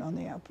incident on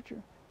the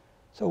aperture.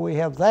 So we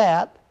have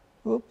that,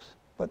 oops,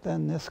 but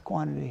then this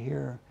quantity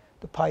here,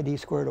 the pi d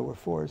squared over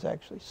 4 is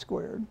actually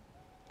squared.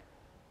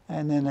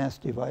 And then that's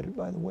divided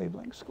by the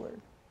wavelength squared.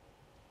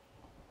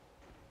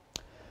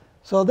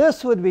 So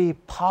this would be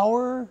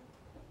power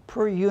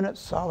per unit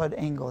solid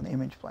angle in the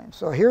image plane.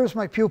 So here's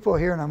my pupil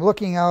here, and I'm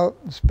looking out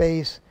in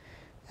space,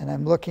 and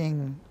I'm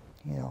looking,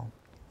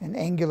 in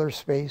angular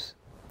space,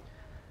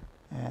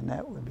 and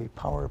that would be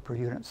power per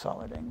unit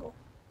solid angle.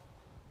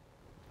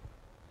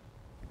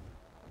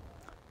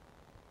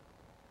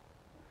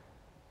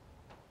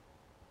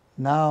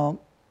 Now,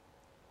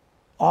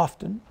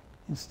 often,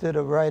 instead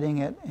of writing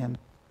it in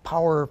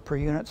power per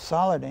unit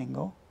solid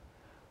angle,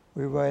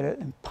 we write it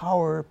in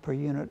power per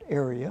unit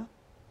area.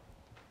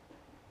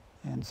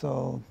 And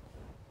so,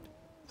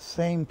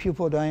 same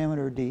pupil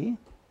diameter d.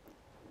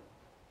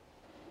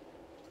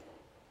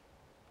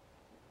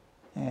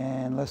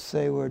 And let's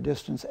say we're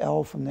distance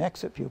L from the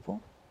exit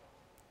pupil.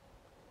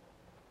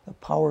 The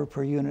power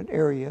per unit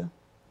area,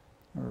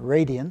 or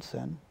radiance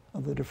then,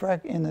 of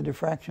the in the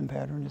diffraction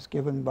pattern is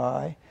given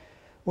by,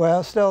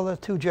 well, still the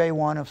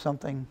 2j1 of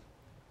something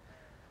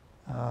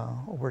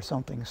over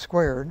something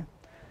squared.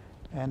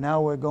 And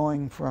now we're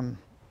going from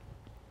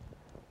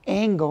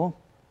angle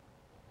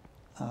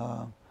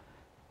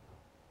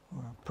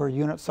per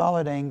unit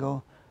solid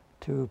angle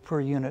to per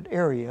unit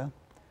area.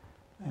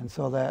 And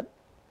so that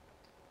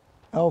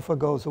alpha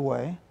goes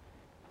away.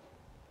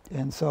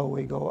 And so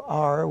we go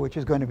r, which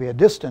is going to be a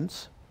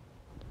distance,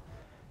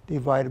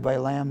 divided by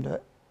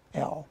lambda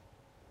L,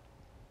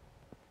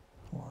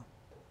 or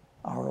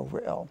r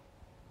over L.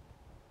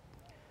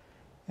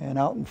 And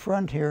out in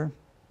front here,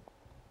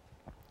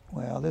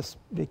 well, this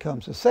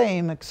becomes the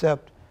same,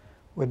 except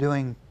we're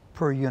doing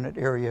per unit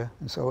area,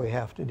 and so we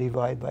have to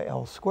divide by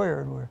L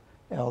squared, where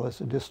L is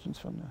the distance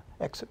from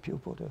the exit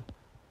pupil to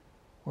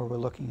where we're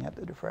looking at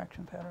the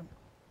diffraction pattern.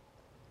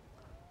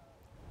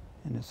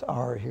 And this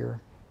r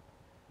here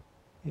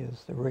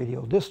is the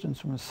radial distance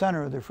from the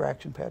center of the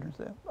diffraction pattern to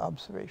the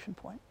observation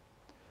point.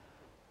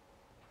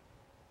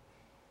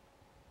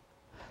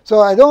 So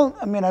I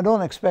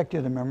don't expect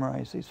you to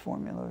memorize these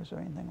formulas or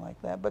anything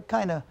like that, but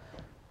kind of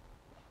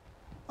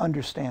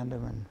understand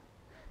them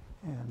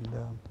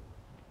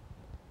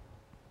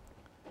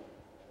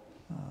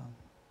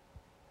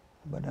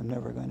but I'm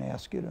never going to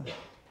ask you to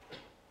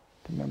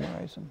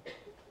memorize them.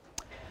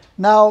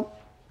 Now,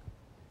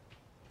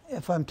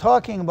 if I'm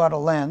talking about a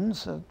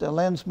lens, the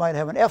lens might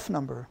have an F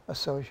number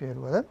associated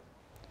with it,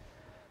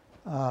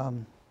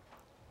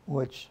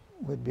 which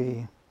would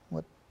be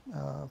what,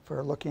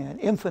 for looking at an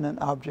infinite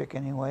object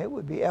anyway, it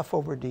would be F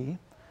over D.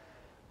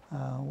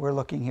 We're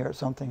looking here at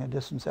something a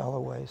distance L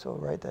away, so we'll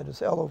write that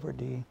as L over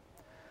D.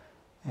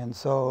 And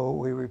so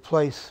we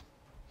replace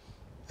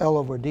L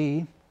over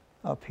D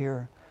up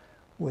here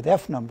with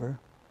F number,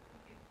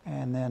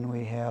 and then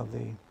we have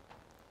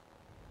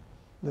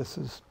this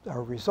is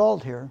our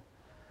result here,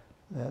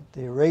 that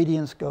the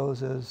radiance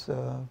goes as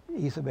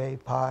E sub a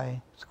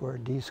pi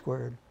squared D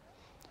squared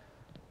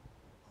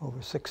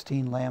over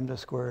 16 lambda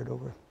squared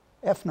over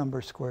F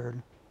number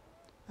squared,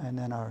 and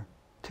then our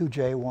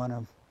 2j1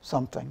 of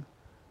something,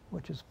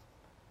 which is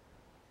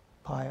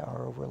pi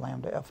r over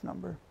lambda F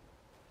number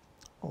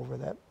over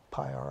that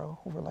pi r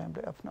over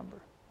lambda F number.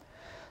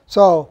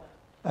 So,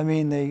 I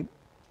mean, the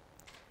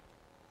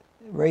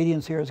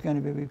radiance here is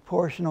going to be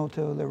proportional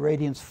to the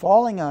radiance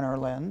falling on our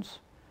lens.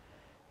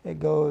 It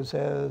goes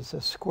as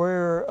a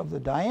square of the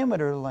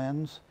diameter of the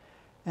lens,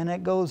 and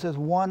it goes as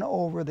 1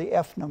 over the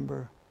F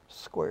number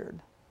squared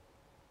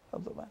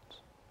of the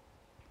lens.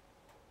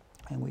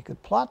 And we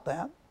could plot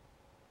that.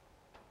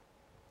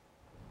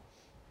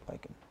 If I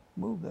can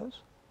move this.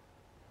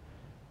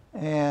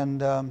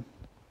 And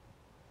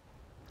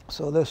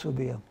so this would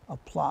be a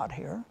plot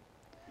here.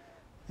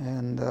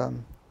 And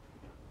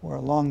where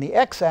along the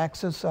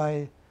x-axis,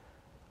 I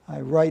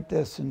write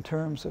this in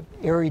terms of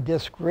airy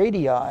disk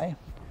radii,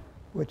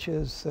 which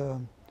is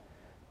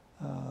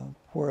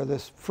where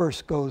this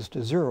first goes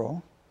to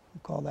 0. We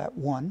call that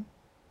 1.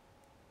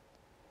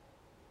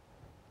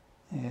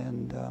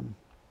 And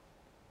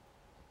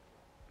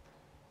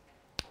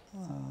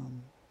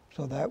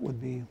so that would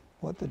be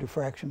what the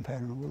diffraction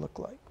pattern would look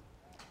like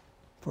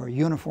for a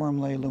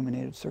uniformly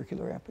illuminated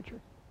circular aperture.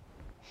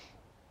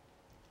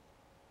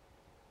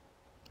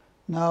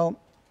 Now,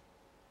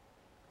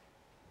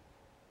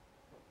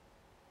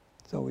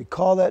 so we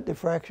call that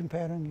diffraction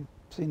pattern, you've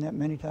seen that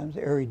many times,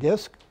 the airy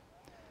disk.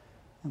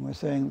 And we're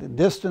saying the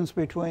distance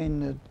between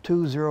the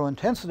two zero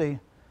intensity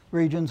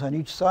regions on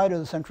each side of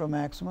the central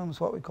maximum is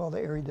what we call the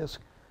airy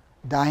disk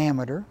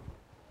diameter.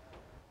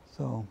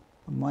 So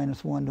from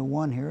 -1 to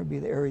 1 here would be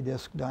the airy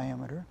disk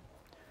diameter.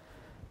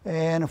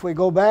 And if we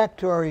go back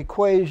to our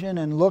equation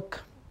and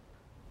look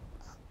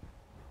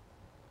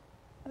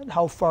at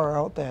how far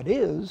out that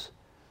is,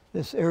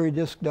 this airy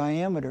disk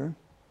diameter,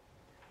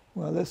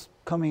 well, this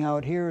coming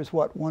out here is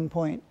what,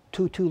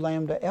 1.22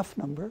 lambda F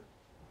number.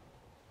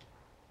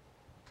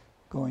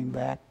 Going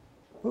back,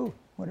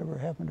 whatever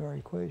happened to our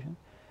equation.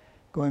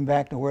 Going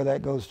back to where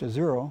that goes to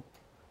 0,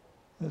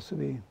 this would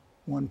be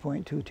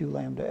 1.22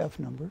 lambda F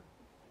number.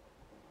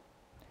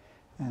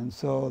 And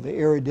so the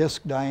airy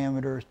disk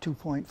diameter is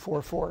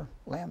 2.44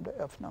 lambda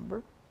F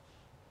number.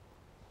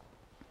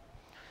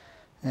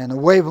 And the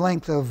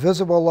wavelength of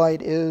visible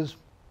light is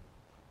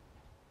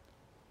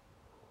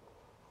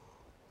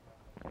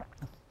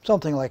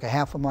something like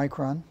 1/2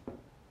 micron.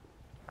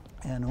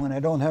 And when I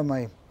don't have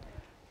my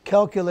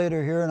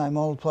calculator here and I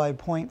multiply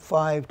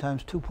 0.5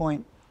 times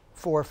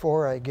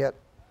 2.44, I get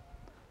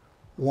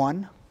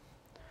 1.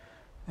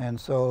 And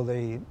so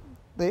the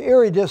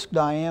airy disk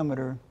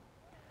diameter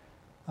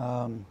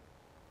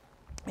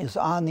is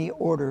on the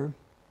order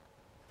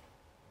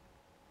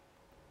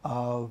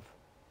of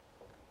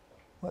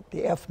what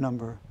the F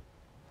number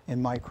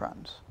in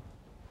microns.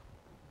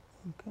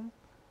 Okay,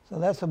 so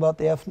that's about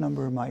the F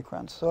number of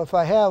microns. So if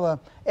I have a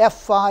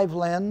f5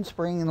 lens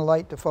bringing the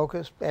light to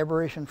focus,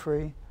 aberration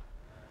free,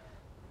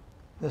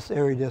 this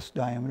airy disk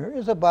diameter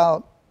is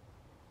about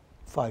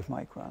 5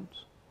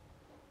 microns.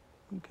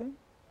 Okay.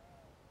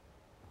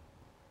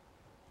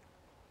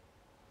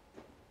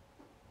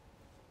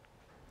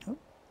 Oh.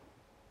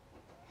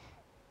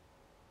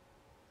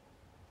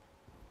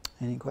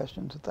 Any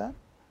questions with that?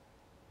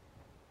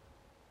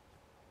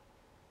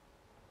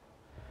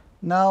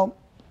 Now,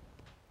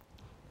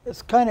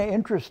 it's kind of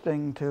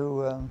interesting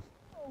to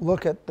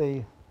look at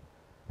the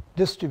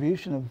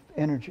distribution of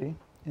energy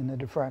in the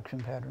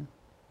diffraction pattern.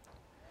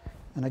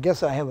 And I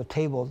guess I have a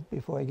table,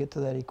 before I get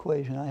to that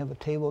equation, I have a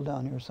table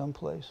down here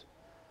someplace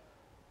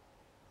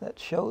that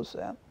shows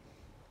that.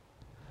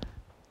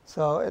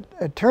 So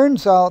it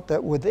turns out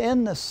that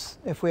within this,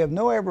 if we have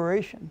no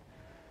aberration,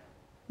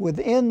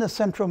 within the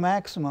central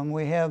maximum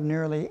we have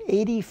nearly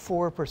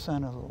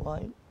 84% of the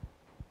light.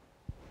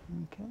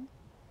 Okay.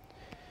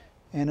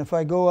 And if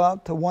I go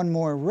out to one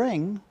more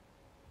ring,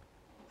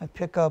 I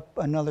pick up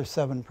another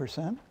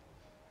 7%.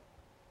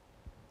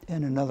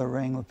 And another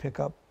ring would pick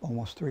up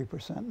almost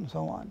 3% and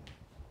so on.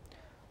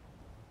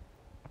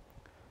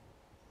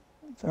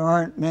 There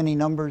aren't many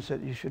numbers that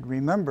you should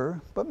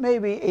remember, but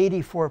maybe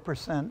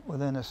 84%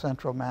 within a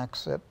central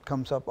max that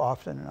comes up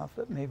often enough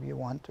that maybe you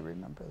want to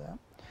remember that.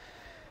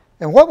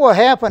 And what will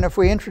happen if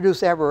we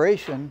introduce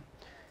aberration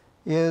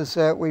is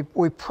that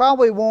we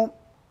probably won't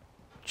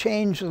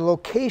change the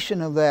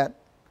location of that,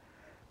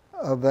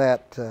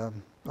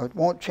 it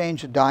won't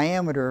change the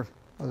diameter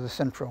of the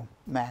central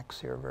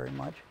max here very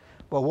much.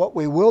 But what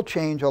we will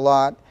change a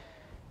lot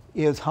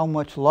is how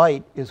much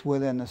light is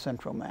within the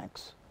central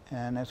max.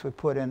 And as we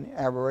put in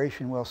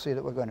aberration, we'll see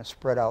that we're going to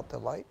spread out the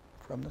light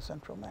from the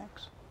central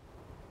max.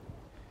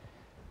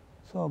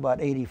 So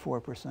about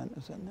 84%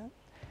 is in that.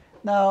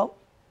 Now,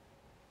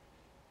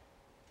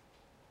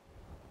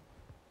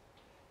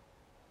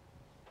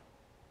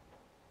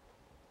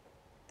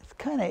 it's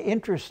kind of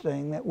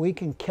interesting that we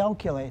can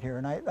calculate here,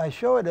 and I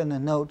show it in the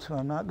notes, so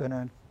I'm not going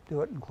to do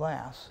it in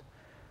class.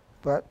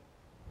 But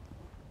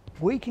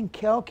we can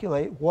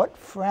calculate what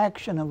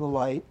fraction of the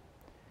light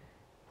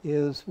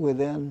is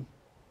within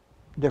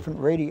different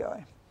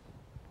radii.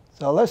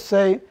 So let's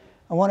say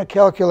I want to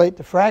calculate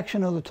the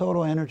fraction of the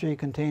total energy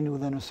contained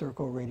within a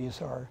circle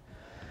radius r.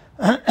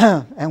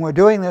 And we're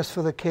doing this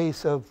for the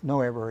case of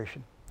no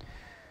aberration.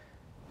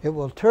 It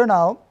will turn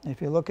out,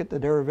 if you look at the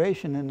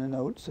derivation in the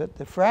notes, that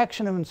the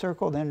fraction of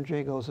encircled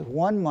energy goes as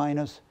 1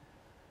 minus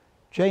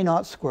J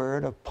naught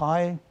squared of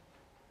pi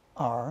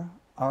r,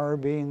 r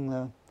being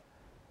the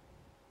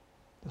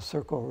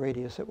circle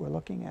radius that we're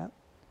looking at,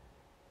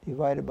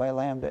 divided by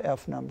lambda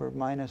F number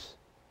minus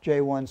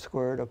J1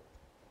 squared of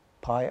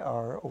pi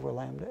r over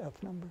lambda F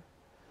number.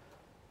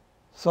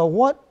 So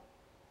what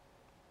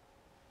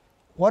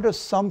what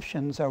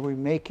assumptions are we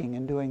making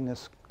in doing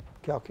this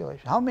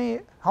calculation? How many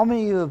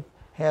of you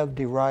have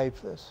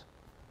derived this?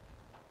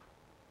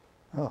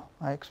 Oh,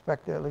 I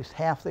expected at least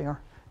half the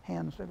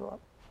hands to go up.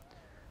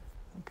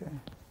 Okay.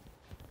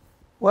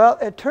 Well,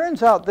 it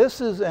turns out this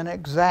is an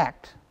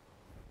exact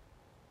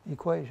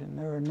equation.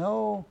 There are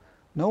no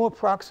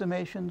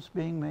approximations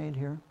being made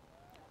here.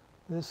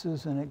 This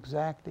is an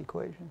exact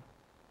equation.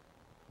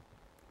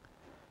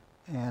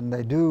 And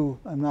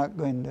I'm not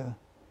going to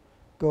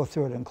go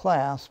through it in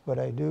class, but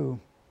I do,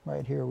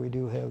 right here we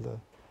do have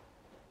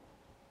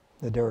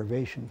the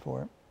derivation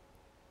for it.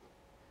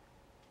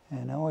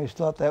 And I always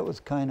thought that was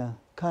kind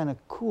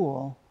of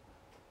cool,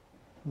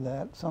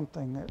 that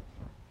something that,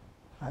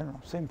 I don't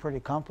know, seemed pretty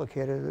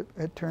complicated.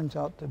 It turns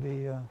out to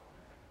be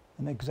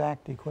an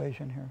exact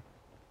equation here.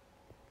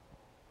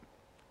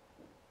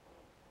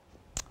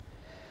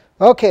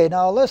 Okay,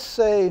 now let's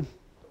say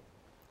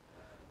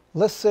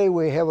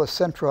we have a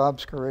central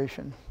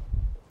obscuration.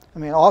 I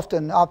mean,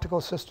 often optical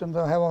systems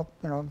will have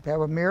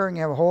a mirror and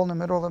you have a hole in the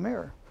middle of the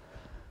mirror.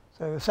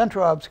 So a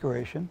central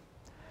obscuration.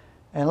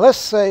 And let's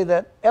say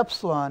that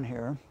epsilon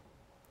here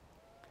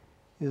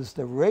is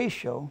the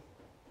ratio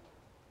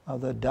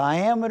of the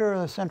diameter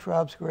of the central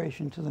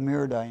obscuration to the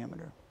mirror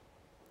diameter.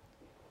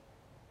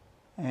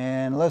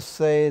 And let's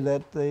say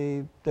that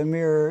the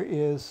mirror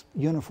is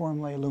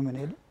uniformly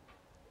illuminated.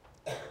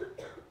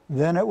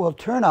 Then it will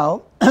turn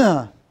out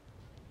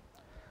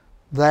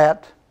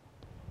that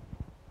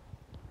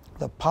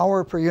the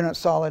power per unit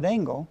solid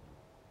angle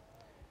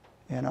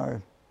in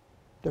our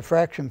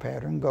diffraction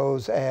pattern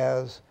goes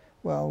as,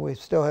 well, we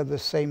still have the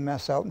same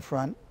mess out in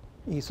front,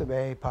 E sub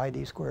a pi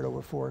d squared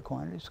over 4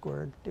 quantity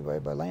squared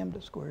divided by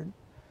lambda squared.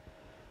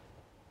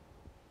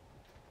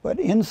 But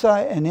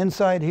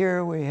inside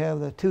here we have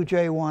the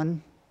 2J1,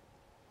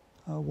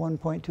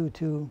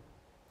 1.22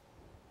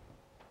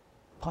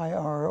 pi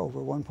r over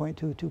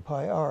 1.22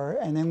 pi r,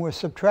 and then we're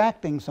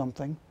subtracting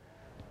something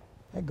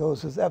that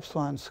goes as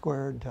epsilon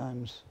squared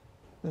times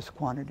this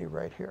quantity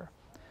right here.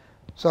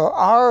 So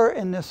r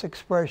in this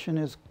expression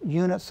is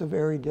units of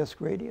area disk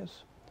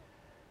radius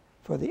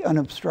for the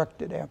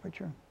unobstructed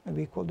aperture of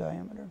equal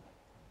diameter.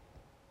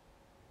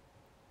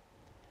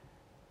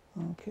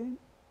 Okay,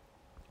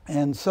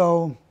 and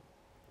so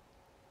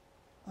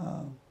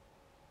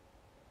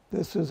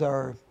this is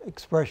our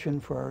expression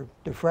for our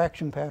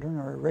diffraction pattern,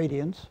 or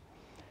radiance,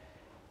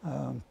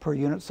 per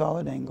unit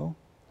solid angle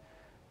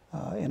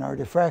in our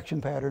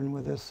diffraction pattern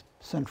with this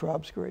central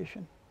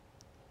obscuration.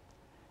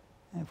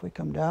 And if we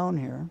come down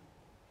here,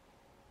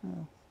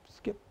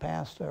 skip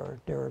past our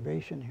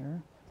derivation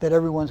here, that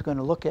everyone's going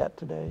to look at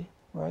today,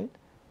 right?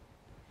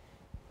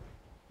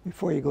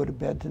 Before you go to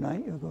bed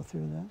tonight, you'll go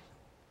through this.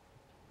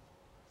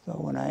 So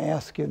when I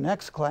ask you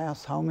next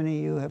class, how many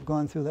of you have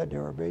gone through that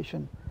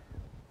derivation,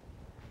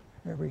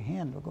 every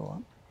hand will go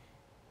up.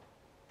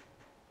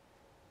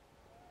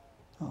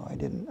 Oh,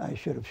 I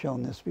should have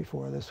shown this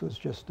before. This was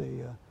just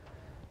the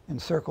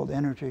encircled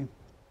energy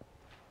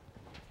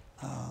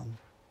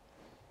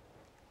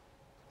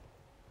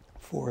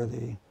for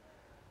the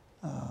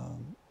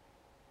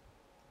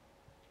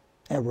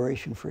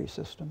aberration-free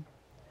system.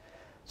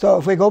 So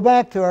if we go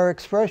back to our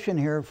expression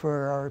here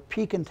for our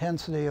peak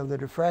intensity of the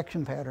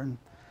diffraction pattern,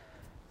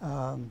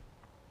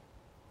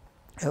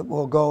 it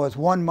will go as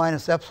 1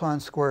 minus epsilon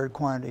squared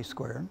quantity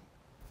squared.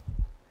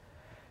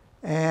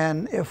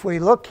 And if we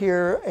look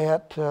here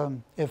at,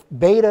 if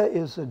beta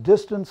is the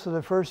distance to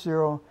the first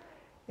zero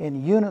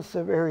in units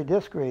of area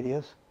disk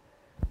radius,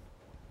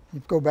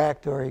 go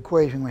back to our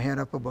equation we had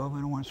up above.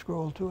 I don't want to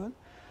scroll to it.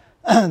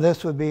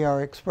 This would be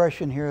our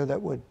expression here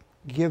that would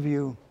give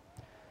you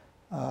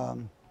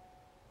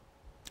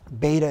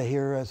beta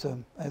here as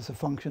a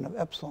function of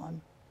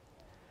epsilon.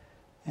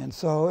 And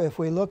so if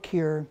we look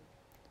here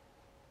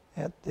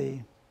at the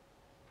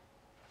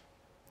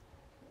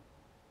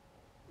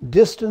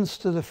distance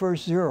to the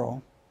first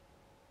zero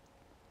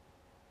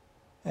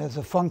as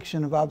a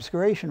function of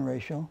obscuration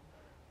ratio,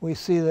 we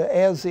see that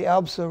as the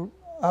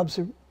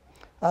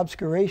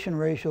obscuration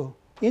ratio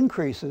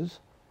increases,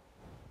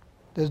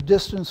 the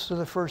distance to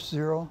the first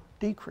zero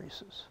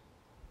decreases.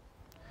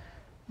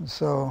 And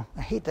so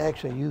I hate to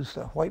actually use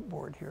the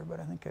whiteboard here, but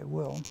I think I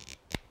will.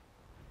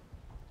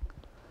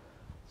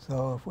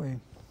 So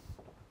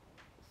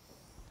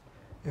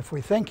if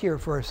we think here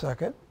for a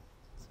second,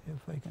 see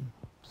if I can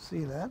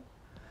see that.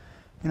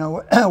 You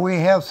know, we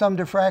have some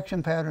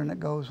diffraction pattern that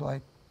goes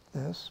like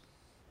this,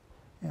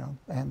 you know,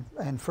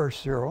 and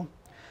first zero.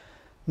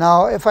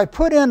 Now, if I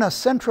put in a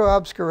central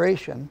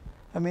obscuration,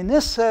 I mean,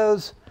 this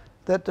says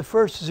that the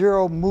first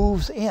zero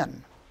moves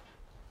in.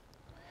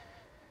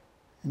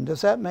 And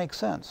does that make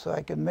sense? So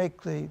I can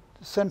make the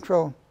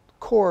central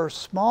core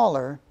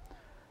smaller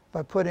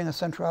by putting a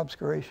central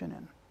obscuration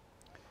in.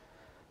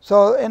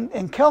 So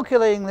in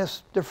calculating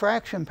this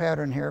diffraction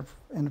pattern here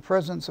in the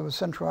presence of a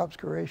central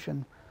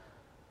obscuration,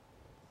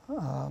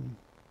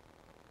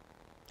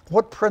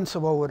 what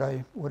principle would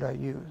I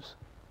use?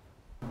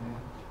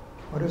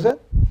 What is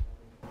it?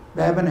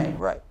 Babinet,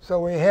 right. So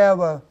we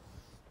have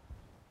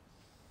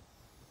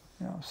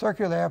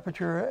circular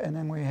aperture, and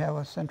then we have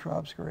a central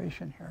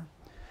obscuration here.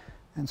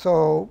 And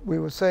so we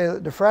would say that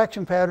the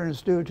diffraction pattern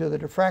is due to the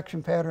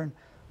diffraction pattern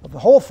of the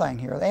whole thing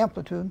here, the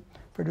amplitude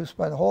produced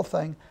by the whole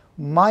thing,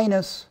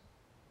 minus,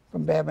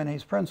 from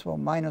Babinet's principle,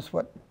 minus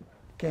what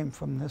came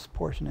from this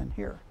portion in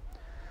here.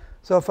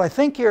 So if I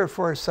think here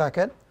for a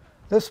second,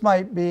 this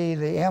might be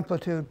the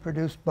amplitude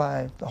produced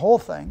by the whole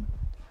thing.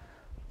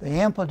 The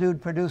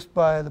amplitude produced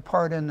by the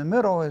part in the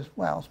middle is,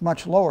 well, it's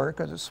much lower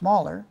because it's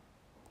smaller.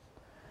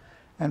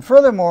 And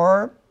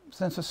furthermore,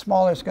 since it's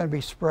smaller, it's going to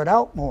be spread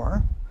out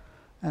more.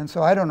 And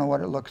so I don't know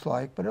what it looks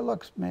like, but it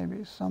looks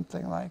maybe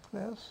something like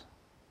this.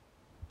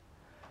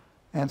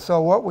 And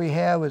so what we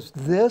have is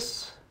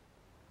this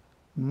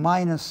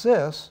minus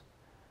this.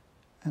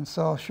 And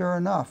so sure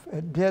enough,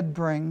 it did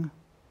bring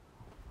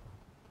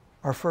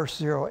our first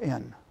zero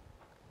in.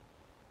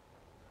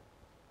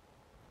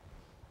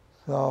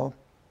 So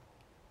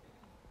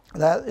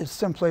that is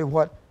simply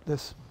what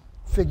this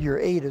figure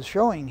 8 is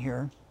showing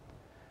here,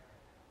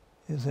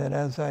 is that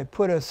as I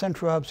put a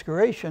central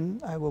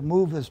obscuration, I will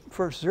move this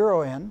first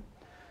zero in,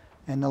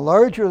 and the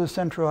larger the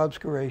central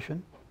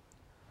obscuration,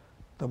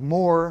 the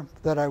more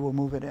that I will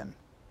move it in.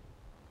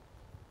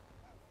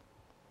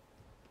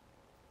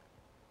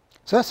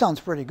 So that sounds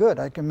pretty good.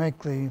 I can make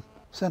the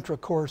central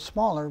core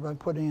smaller by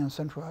putting in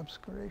central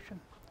obscuration.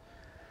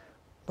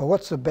 But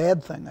what's the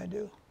bad thing I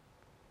do?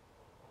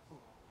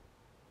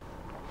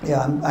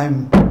 Yeah,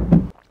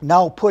 I'm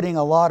now putting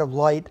a lot of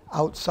light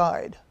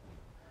outside.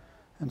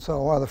 And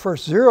so while the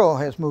first zero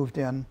has moved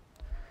in,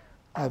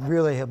 I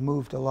really have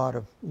moved a lot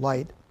of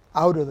light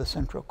out of the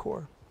central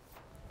core.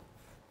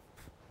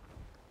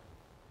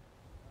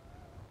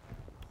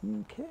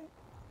 Okay.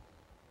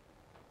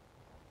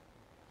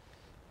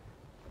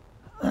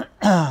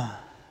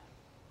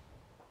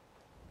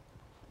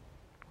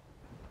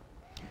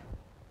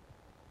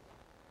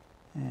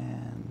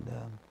 And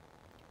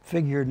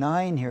figure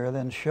 9 here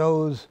then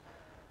shows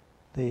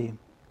the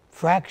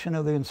fraction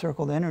of the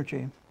encircled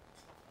energy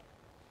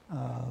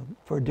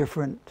for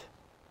different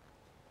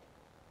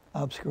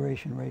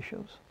obscuration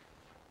ratios.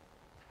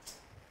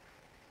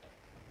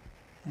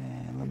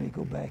 And let me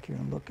go back here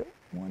and look at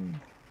one.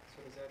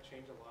 So does that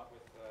change a lot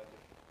with, because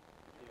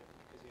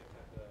you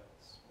have to have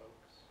the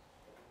spokes?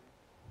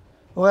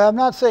 Well, I'm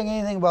not saying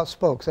anything about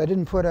spokes. I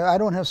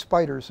don't have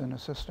spiders in the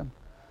system.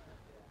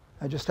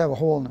 I just have a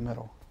hole in the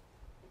middle.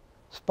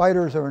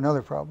 Spiders are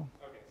another problem.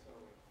 Okay,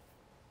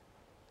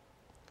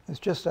 so It's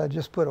just, I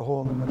just put a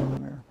hole in the middle of the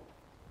mirror.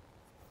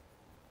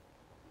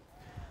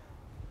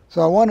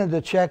 So I wanted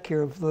to check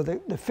here,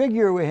 the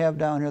figure we have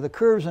down here, the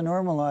curves are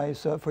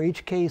normalized, so for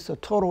each case the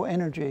total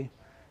energy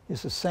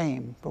is the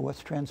same for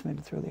what's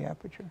transmitted through the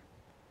aperture.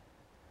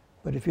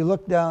 But if you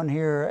look down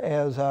here,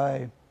 as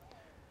I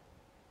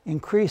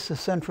increase the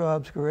central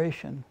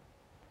obscuration,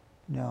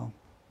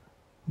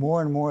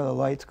 more and more of the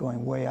light's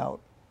going way out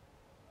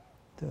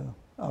to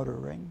outer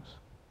rings.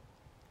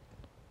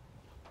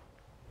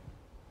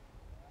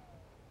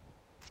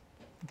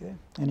 Okay,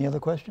 any other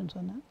questions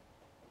on that?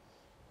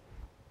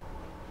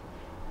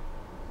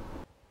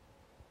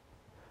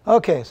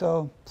 Okay,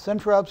 so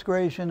central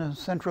obscuration and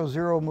central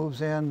zero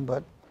moves in,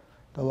 but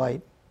the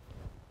light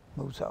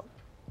moves out.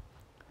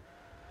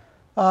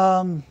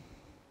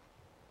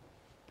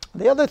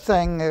 The other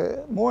thing,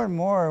 more and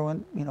more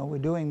when we're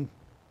doing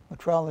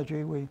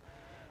metrology,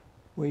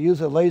 we use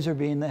a laser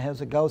beam that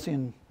has a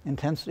Gaussian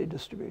intensity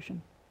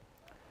distribution.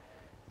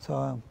 So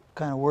I'm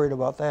kind of worried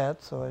about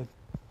that, so I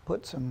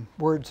put some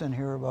words in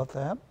here about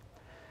that.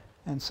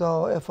 And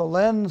so if a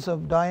lens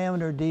of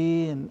diameter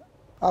d and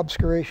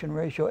obscuration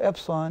ratio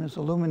epsilon is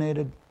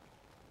illuminated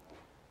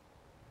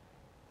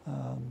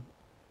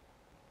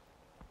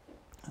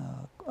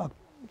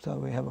so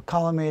we have a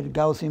collimated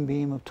Gaussian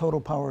beam of total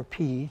power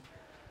p.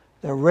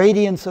 The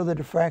radiance of the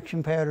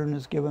diffraction pattern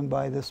is given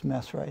by this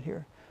mess right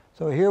here.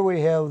 So here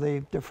we have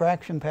the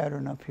diffraction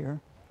pattern up here,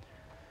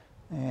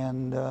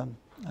 and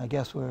I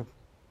guess we're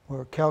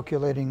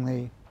calculating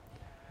the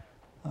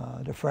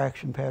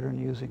diffraction pattern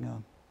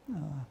using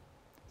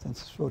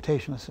since it's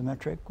rotationally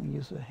symmetric, we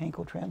use the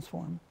Hankel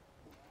transform.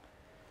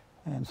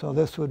 And so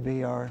this would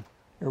be our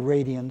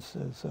irradiance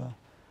as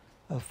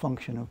a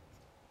function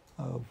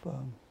of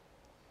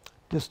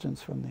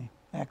distance from the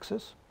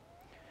axis.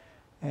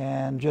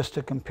 And just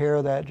to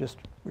compare that, just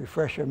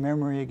refresh your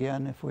memory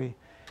again,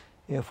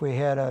 if we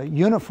had a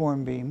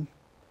uniform beam,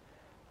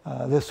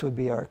 this would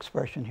be our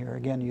expression here,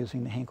 again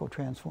using the Hankel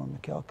transform to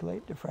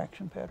calculate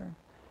diffraction pattern.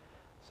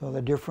 So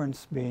the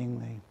difference being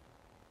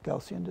the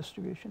Gaussian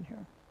distribution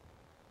here.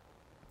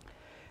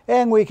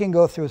 And we can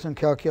go through some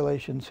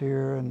calculations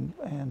here and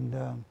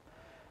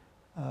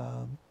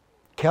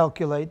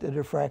calculate the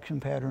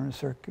diffraction pattern of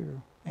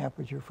circular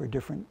aperture for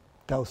different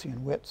Gaussian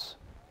widths.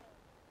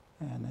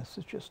 And this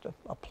is just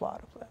a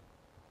plot of that.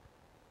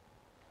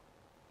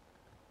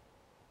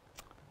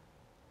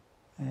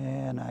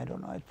 And I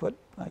don't know,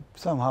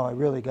 somehow I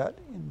really got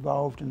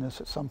involved in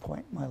this at some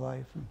point in my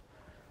life and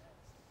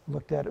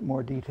looked at it in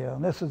more detail.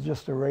 And this is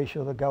just a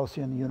ratio of the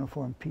Gaussian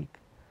uniform peak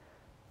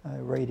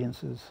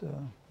radiances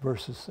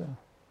versus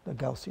the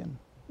Gaussian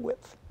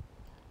width.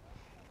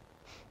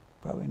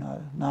 Probably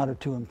not a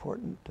too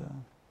important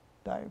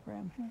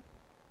diagram here.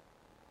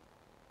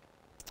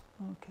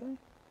 Okay.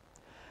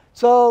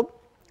 So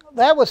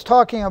that was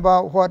talking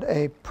about what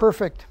a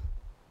perfect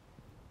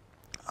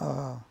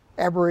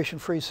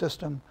aberration-free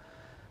system,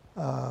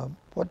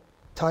 what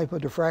type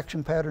of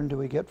diffraction pattern do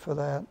we get for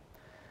that?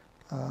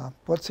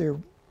 What's the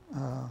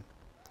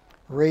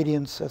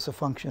radiance as a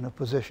function of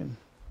position?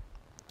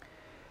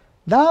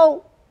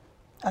 Now,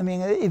 I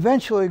mean,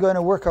 eventually we're going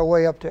to work our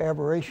way up to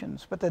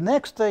aberrations. But the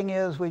next thing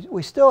is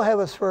we still have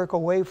a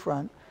spherical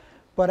wavefront,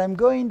 but I'm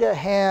going to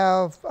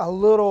have a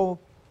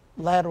little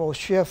lateral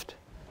shift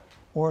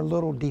or a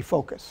little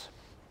defocus.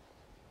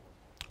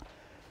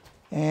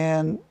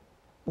 And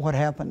what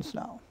happens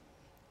now?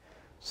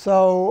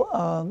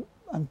 So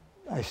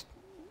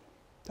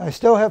I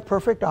still have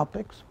perfect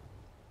optics.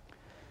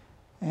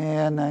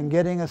 And I'm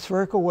getting a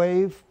spherical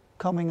wave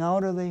coming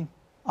out of the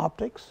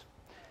optics.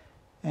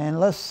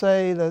 And let's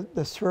say that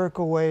the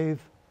spherical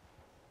wave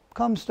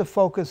comes to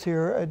focus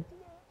here at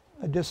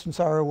a distance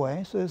r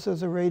away. So this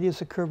is a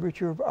radius of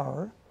curvature of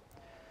r.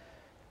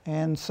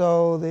 And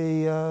so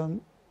the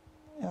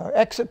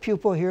exit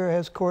pupil here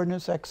has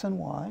coordinates x and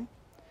y.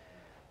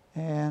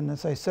 And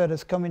as I said,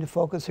 it's coming to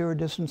focus here a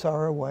distance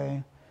r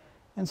away.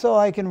 And so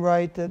I can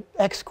write that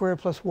x squared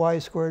plus y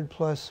squared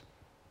plus,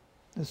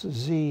 this is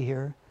z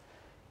here,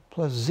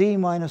 plus z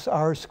minus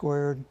r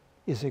squared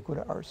is equal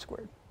to r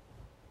squared.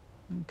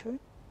 Okay?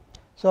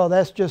 So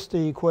that's just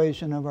the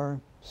equation of our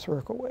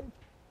spherical wave.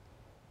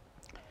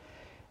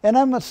 And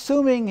I'm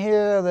assuming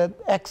here that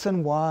x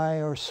and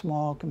y are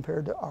small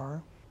compared to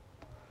r.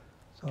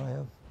 So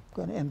I'm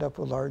going to end up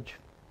with large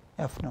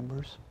f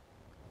numbers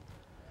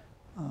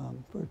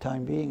for the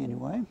time being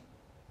anyway.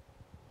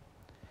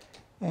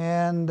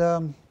 And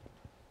I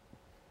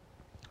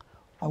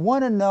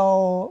want to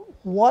know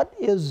what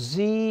is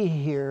z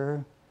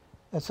here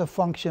that's a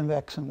function of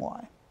x and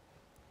y.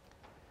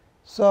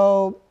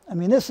 So, I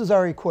mean, this is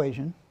our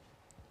equation.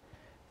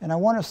 And I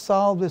want to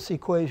solve this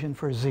equation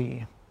for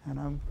z. And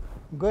I'm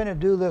going to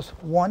do this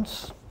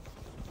once.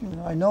 You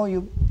know, I know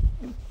you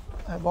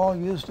have all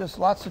used this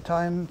lots of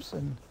times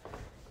in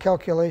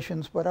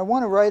calculations, but I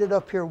want to write it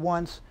up here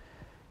once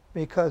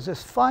because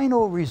this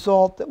final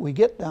result that we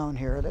get down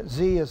here, that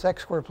z is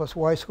x squared plus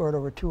y squared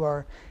over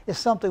 2r, is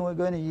something we're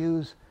going to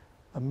use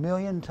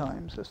 1,000,000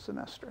 times this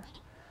semester.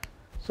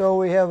 So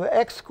we have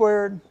x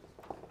squared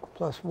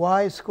plus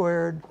y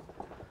squared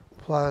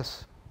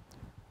plus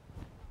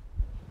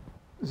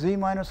z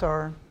minus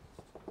r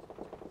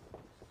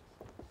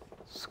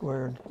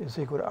squared is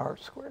equal to r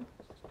squared.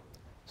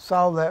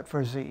 Solve that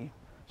for z.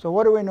 So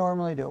what do we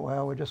normally do?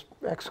 Well, we just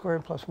x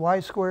squared plus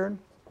y squared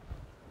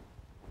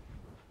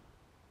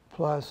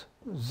plus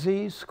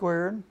z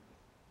squared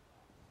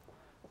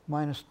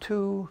minus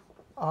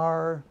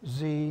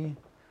 2rz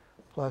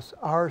plus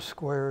r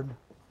squared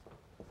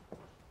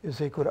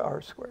is equal to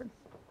r squared.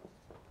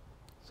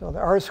 So the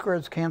r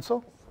squareds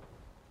cancel.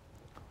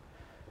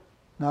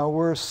 Now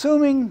we're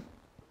assuming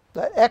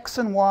that x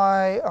and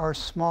y are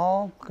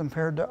small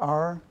compared to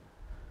r.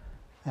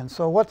 And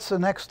so what's the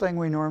next thing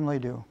we normally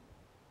do?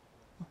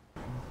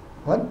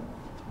 What?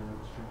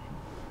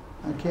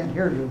 I can't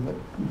hear you, but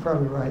you're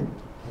probably right.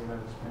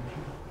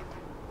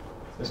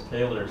 It's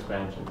Taylor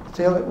expansion.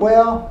 Taylor,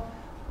 well,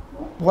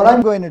 what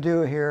I'm going to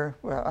do here,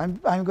 well,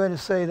 I'm going to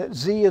say that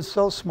z is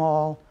so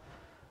small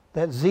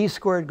that z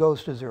squared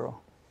goes to 0.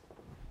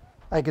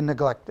 I can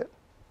neglect it.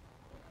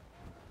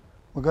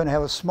 We're going to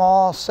have a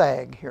small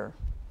sag here.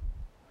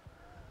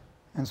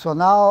 And so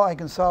now I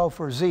can solve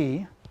for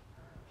z,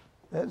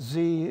 that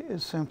z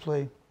is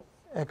simply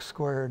x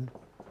squared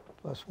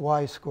plus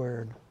y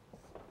squared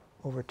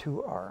over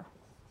 2r.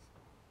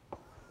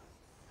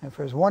 If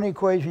there's one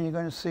equation you're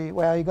going to see,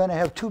 well, you're going to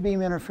have two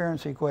beam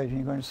interference equation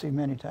you're going to see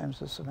many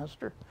times this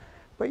semester,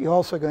 but you're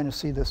also going to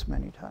see this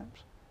many times.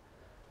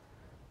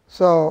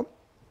 So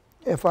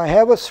if I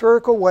have a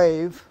spherical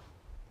wave,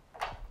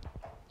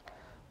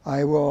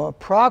 I will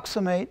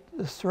approximate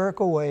the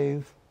spherical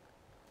wave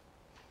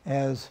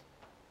as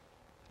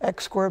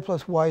x squared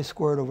plus y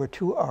squared over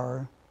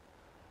 2r.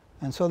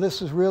 And so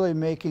this is really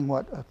making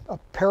what? A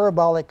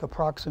parabolic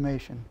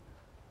approximation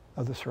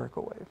of the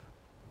spherical wave.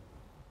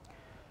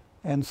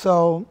 And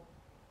so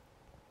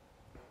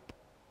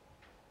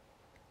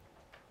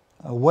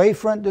a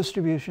wavefront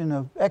distribution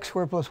of x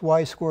squared plus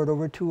y squared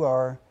over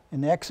 2r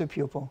in the exit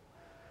pupil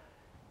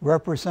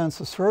represents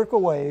a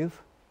spherical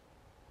wave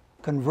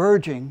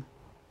converging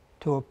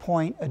to a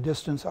point a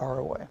distance r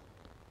away.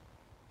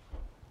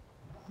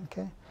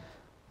 Okay?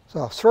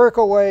 So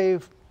spherical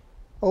wave,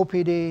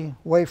 OPD,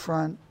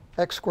 wavefront,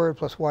 x squared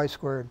plus y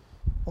squared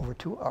over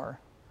 2r.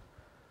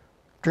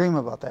 Dream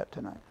about that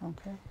tonight,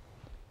 okay?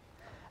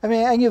 I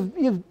mean,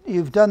 and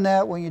you've done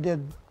that when you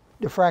did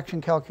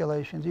diffraction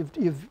calculations.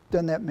 You've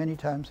done that many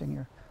times in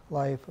your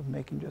life of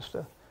making just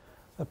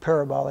a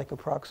parabolic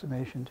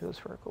approximation to a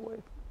spherical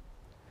wave.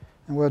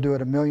 And we'll do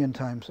it 1,000,000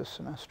 times this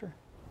semester.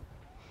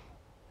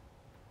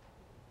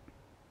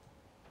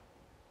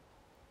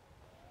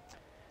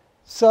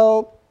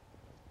 So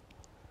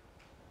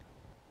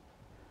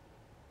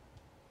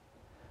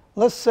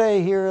let's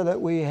say here that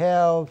we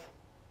have,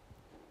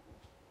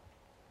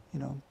 you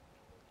know,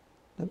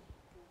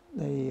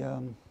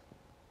 the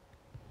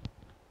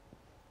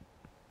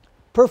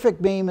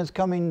perfect beam is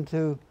coming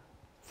to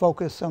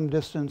focus some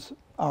distance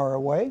r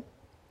away.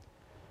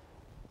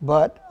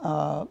 But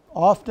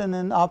often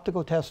in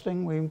optical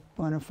testing, we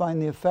want to find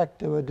the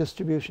effect of a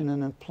distribution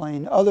in a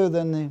plane other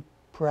than the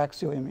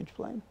paraxial image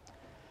plane.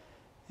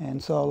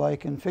 And so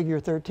like in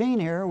figure 13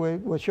 here,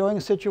 we're showing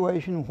a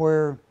situation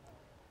where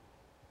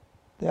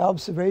the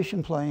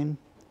observation plane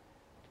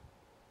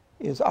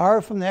is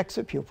r from the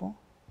exit pupil,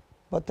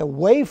 but the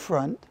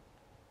wavefront,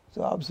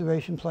 so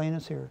observation plane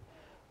is here,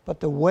 but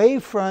the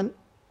wavefront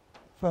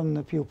from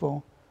the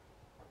pupil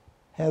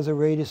has a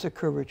radius of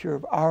curvature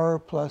of r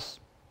plus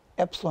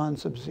epsilon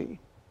sub z.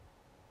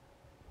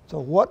 So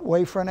what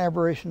wavefront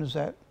aberration does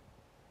that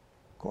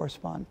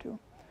correspond to?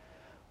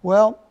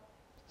 Well,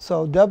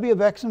 so w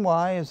of x and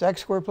y is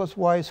x squared plus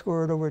y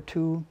squared over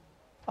 2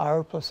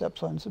 r plus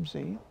epsilon sub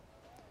z.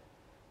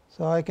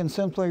 So I can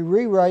simply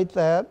rewrite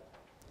that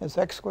as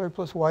x squared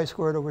plus y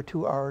squared over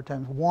 2r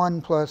times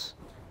 1 plus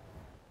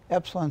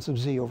epsilon sub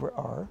z over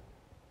r.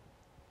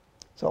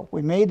 So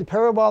we made the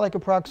parabolic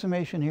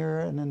approximation here,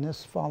 and then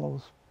this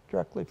follows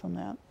directly from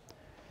that.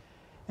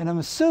 And I'm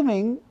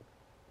assuming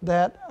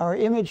that our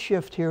image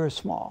shift here is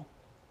small.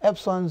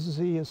 Epsilon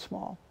z is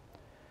small.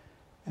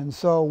 And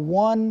so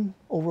 1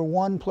 over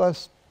 1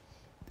 plus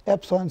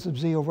epsilon sub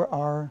z over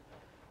r,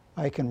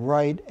 I can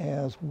write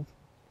as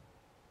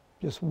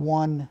just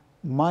 1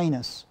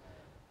 minus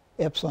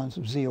epsilon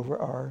sub z over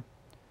r.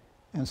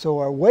 And so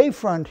our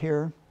wavefront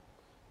here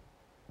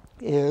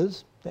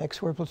is x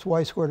squared plus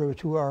y squared over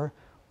 2r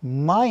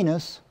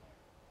minus,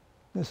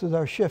 this is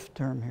our shift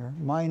term here,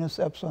 minus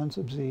epsilon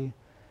sub z,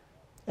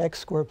 x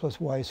squared plus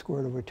y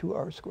squared over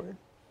 2r squared.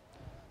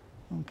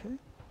 Okay.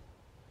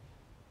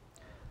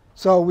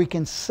 So we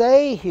can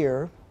say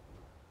here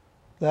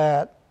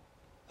that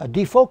a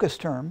defocus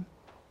term,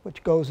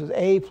 which goes as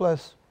a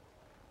plus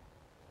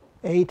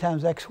a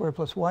times x squared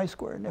plus y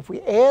squared, and if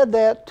we add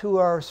that to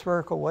our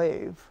spherical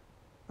wave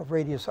of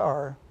radius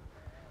r,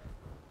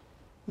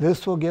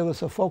 this will give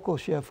us a focal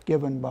shift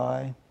given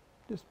by,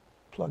 just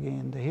plugging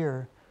into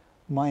here,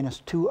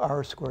 minus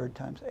 2r squared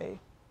times a.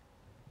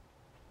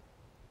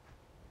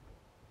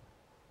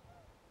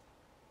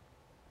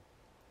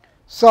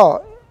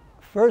 So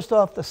first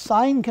off, the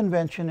sign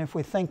convention, if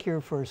we think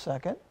here for a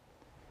second,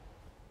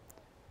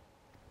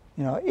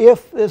 you know,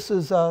 if this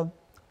is a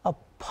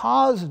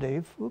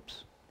positive,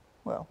 oops,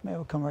 well, maybe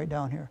it'll come right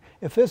down here.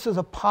 If this is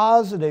a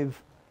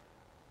positive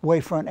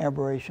wavefront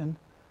aberration,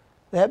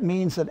 that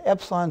means that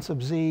epsilon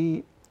sub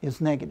z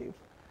is negative.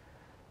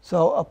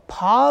 So a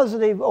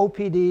positive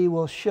OPD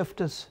will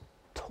shift us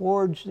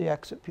towards the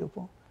exit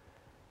pupil.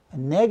 A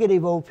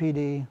negative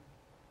OPD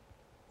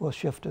will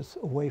shift us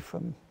away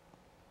from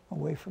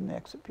the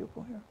exit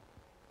pupil here.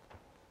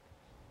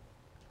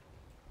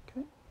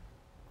 Okay.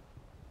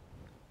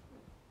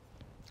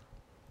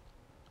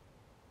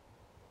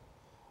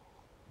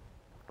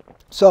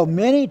 So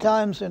many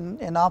times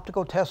in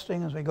optical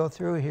testing, as we go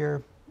through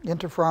here,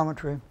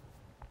 interferometry,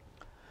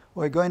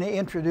 we're going to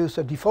introduce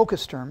a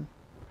defocus term.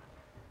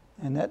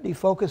 And that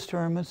defocus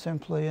term is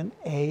simply an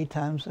a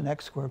times an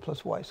x squared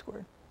plus y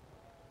squared.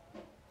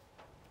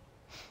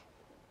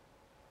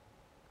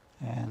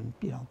 And,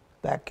 you know,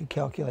 that could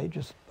calculate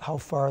just how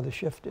far the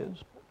shift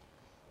is.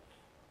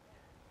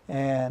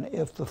 And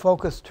if the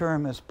focus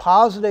term is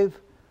positive,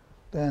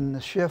 then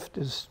the shift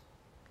is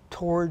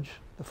towards,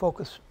 the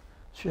focus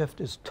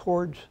shift is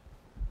towards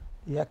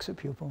the exit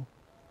pupil.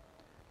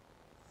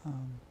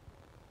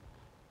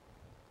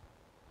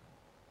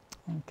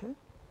 Okay.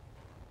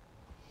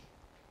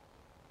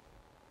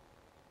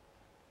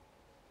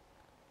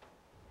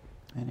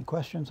 Any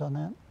questions on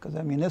that? Because,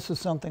 I mean, this is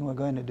something we're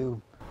going to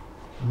do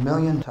a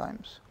million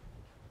times.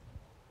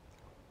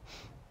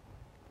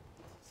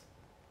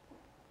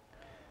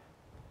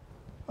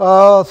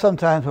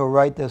 Sometimes we'll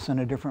write this in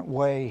a different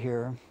way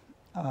here.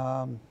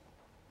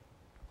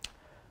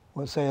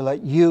 We'll say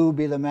let U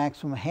be the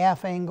maximum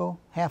half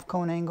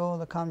cone angle of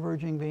the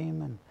converging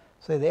beam, and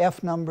say the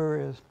F number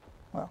is,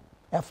 well,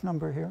 F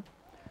number here.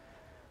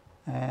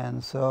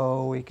 And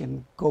so we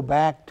can go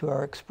back to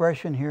our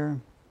expression here,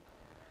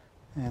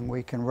 and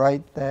we can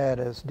write that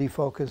as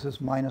defocus is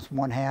minus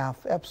 1/2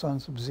 epsilon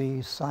sub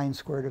z sine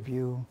squared of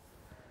U,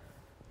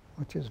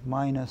 which is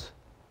minus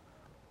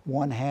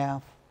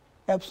 1/2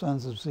 epsilon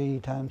sub z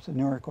times the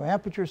numerical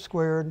aperture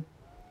squared,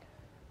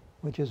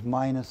 which is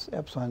minus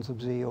epsilon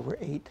sub z over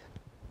 8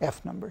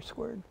 F number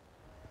squared.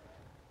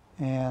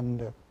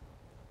 And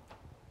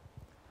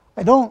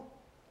I don't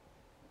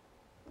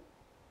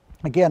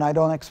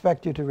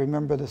expect you to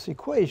remember this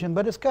equation,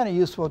 but it's kind of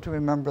useful to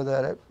remember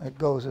that it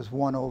goes as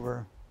 1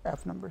 over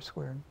F number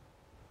squared.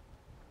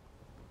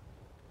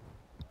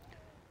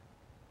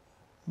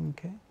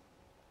 Okay.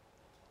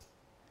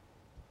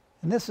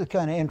 And this is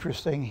kind of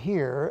interesting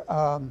here.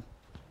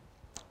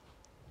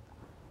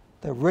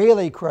 The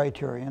Rayleigh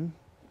criterion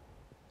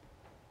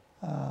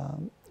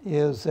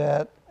is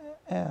that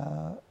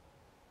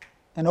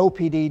an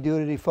OPD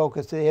due to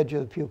defocus to the edge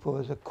of the pupil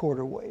is a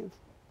quarter wave.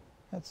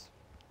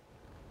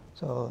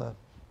 So the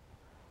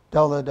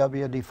delta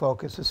W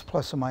defocus is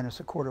plus or minus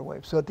a quarter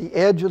wave. So at the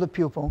edge of the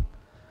pupil,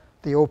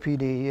 the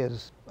OPD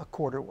is a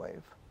quarter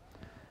wave.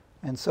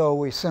 And so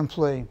we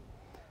simply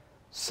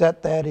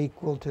set that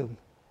equal to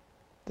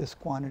this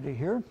quantity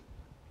here.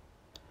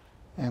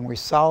 And we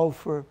solve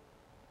for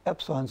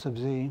epsilon sub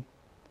z.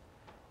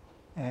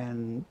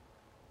 And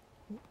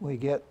we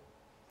get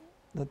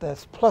that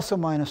that's plus or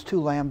minus 2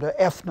 lambda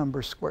f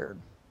number squared.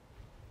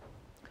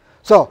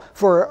 So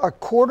for a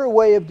quarter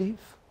wave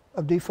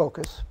of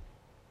defocus,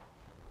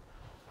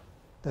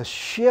 the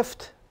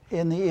shift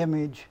in the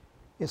image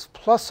is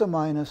plus or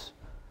minus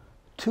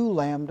 2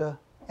 lambda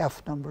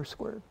f number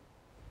squared.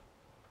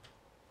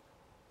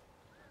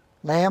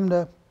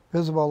 Lambda,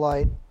 visible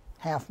light,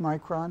 half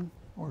micron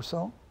or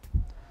so.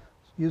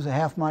 Use a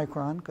half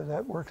micron because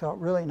that works out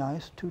really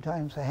nice. 2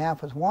 times a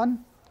half is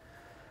 1.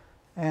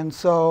 And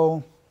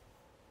so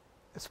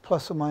it's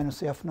plus or minus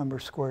the f number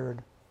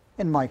squared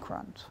in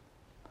microns.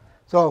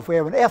 So if we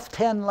have an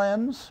f10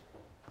 lens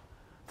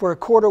for a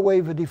quarter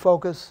wave of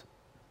defocus,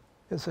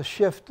 it's a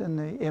shift in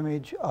the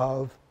image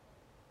of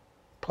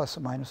plus or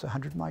minus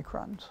 100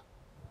 microns.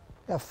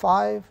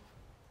 f5,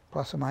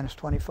 plus or minus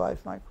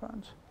 25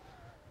 microns.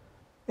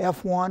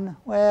 f1,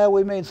 well,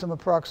 we made some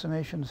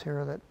approximations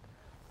here that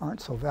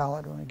aren't so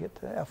valid when we get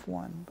to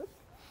f1, but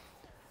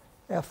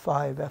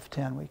f5,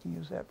 f10, we can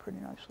use that pretty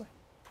nicely.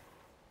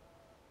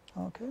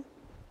 Okay.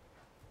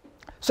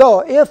 So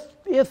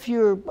if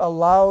you're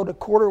allowed a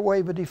quarter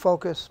wave of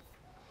defocus,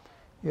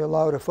 you're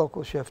allowed a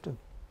focal shift of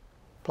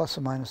plus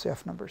or minus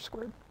f number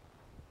squared.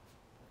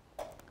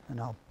 And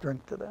I'll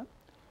drink to that.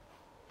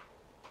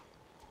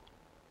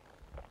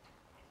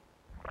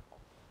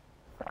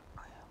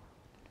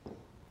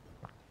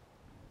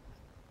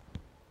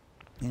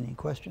 Any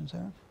questions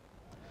there?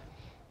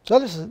 So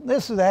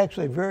this is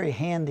actually very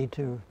handy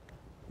to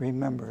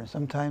remember.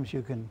 Sometimes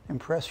you can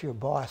impress your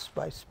boss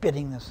by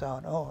spitting this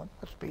out. Oh, it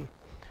must be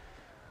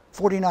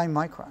 49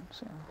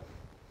 microns. You know.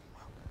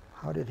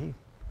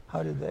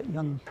 How did that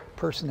young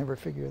person ever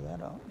figure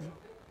that out?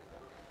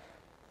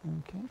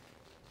 Okay.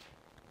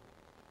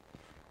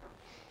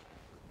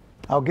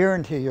 I'll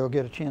guarantee you'll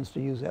get a chance to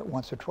use that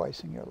once or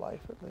twice in your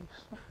life at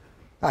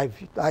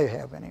least. I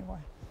have anyway.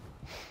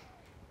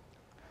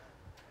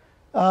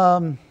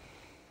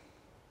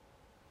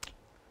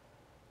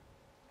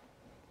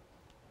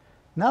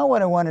 Now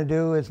what I want to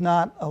do is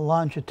not a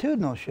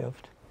longitudinal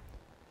shift,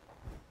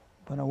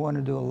 but I want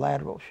to do a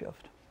lateral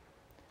shift.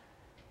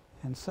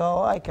 And so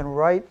I can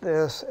write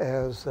this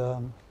as,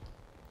 I'm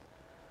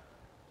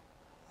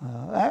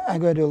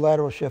going to do a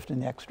lateral shift in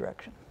the x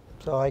direction.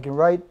 So I can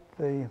write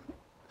the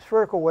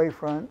spherical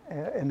wavefront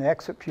in the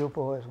exit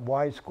pupil as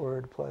y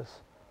squared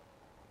plus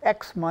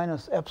x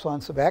minus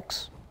epsilon sub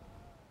x.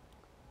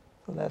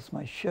 So that's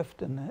my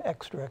shift in the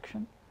x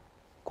direction.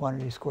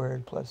 Quantity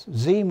squared plus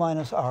z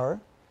minus r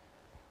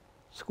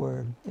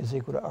squared is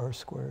equal to r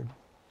squared.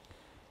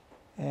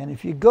 And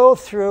if you go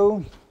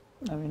through,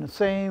 I mean, the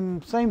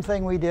same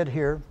thing we did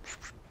here.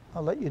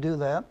 I'll let you do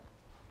that.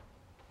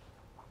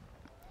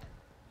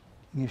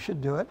 You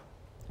should do it.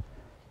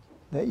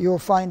 That you'll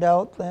find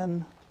out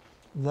then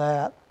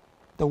that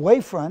the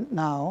wavefront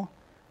now,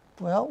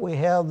 well, we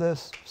have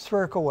this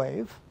spherical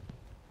wave,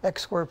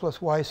 x squared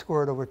plus y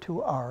squared over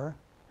 2r.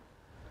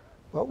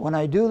 But when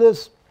I do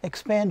this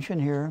expansion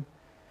here,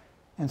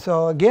 and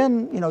so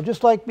again, you know,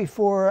 just like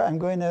before, I'm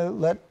going to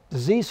let the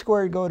z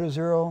squared go to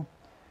 0.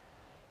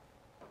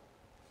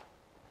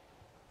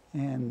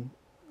 And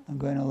I'm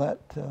going to let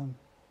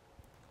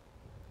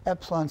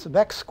epsilon sub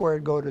x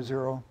squared go to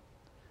 0.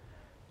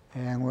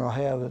 And we'll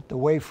have that the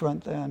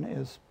wavefront then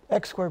is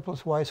x squared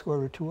plus y squared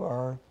over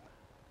 2r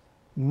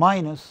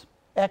minus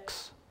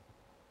x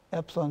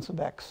epsilon sub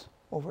x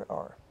over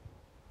r.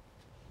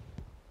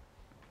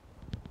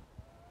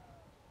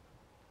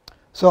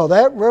 So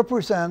that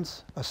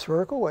represents a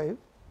spherical wave,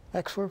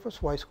 x squared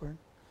plus y squared,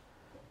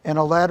 and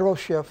a lateral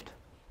shift,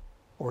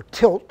 or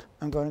tilt,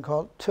 I'm going to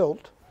call it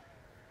tilt,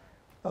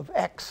 of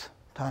x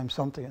times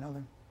something or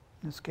another.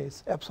 In this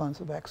case, epsilon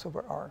sub x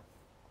over r.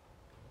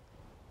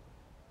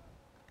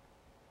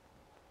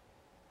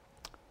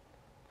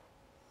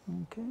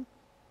 Okay.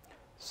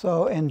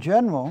 So in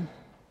general,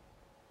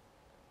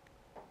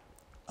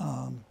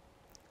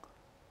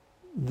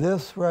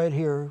 this right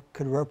here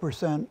could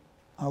represent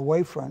a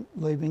wavefront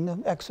leaving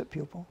the exit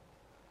pupil.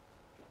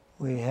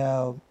 We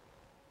have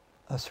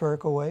a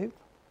spherical wave.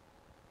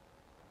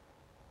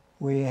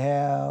 We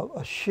have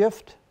a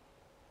shift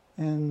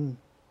in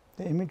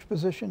the image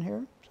position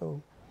here.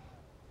 So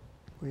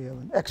we have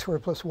an x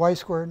squared plus y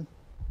squared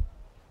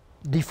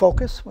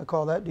defocus. We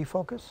call that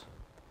defocus.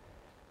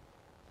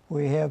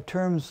 We have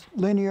terms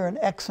linear in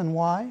x and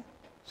y.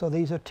 So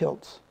these are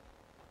tilts.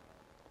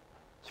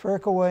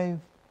 Spherical wave,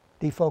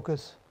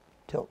 defocus,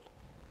 tilt.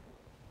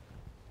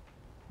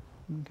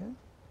 Okay.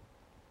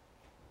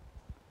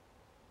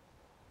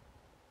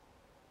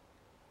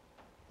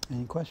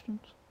 Any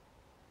questions?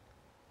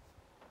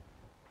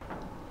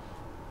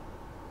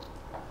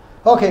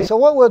 Okay, so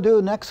what we'll do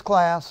next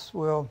class,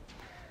 we'll,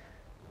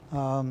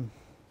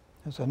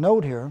 there's a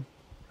note here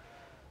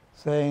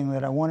saying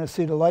that I want to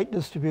see the light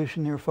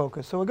distribution near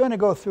focus. So we're going to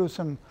go through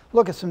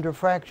look at some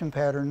diffraction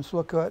patterns,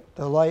 look at what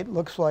the light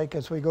looks like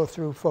as we go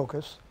through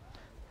focus.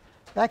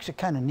 Actually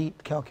kind of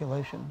neat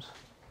calculations.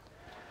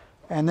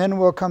 And then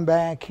we'll come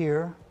back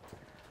here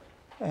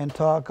and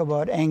talk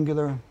about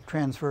angular,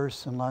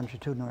 transverse, and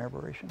longitudinal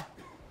aberration.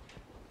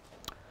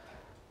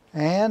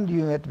 And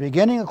at the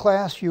beginning of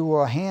class, you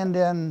will hand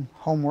in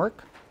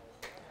homework.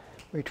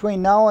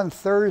 Between now and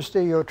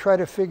Thursday, you'll try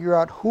to figure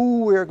out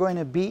who we're going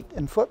to beat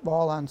in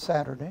football on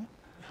Saturday.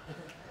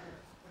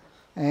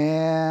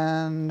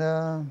 And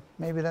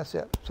maybe that's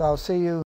it. So I'll see you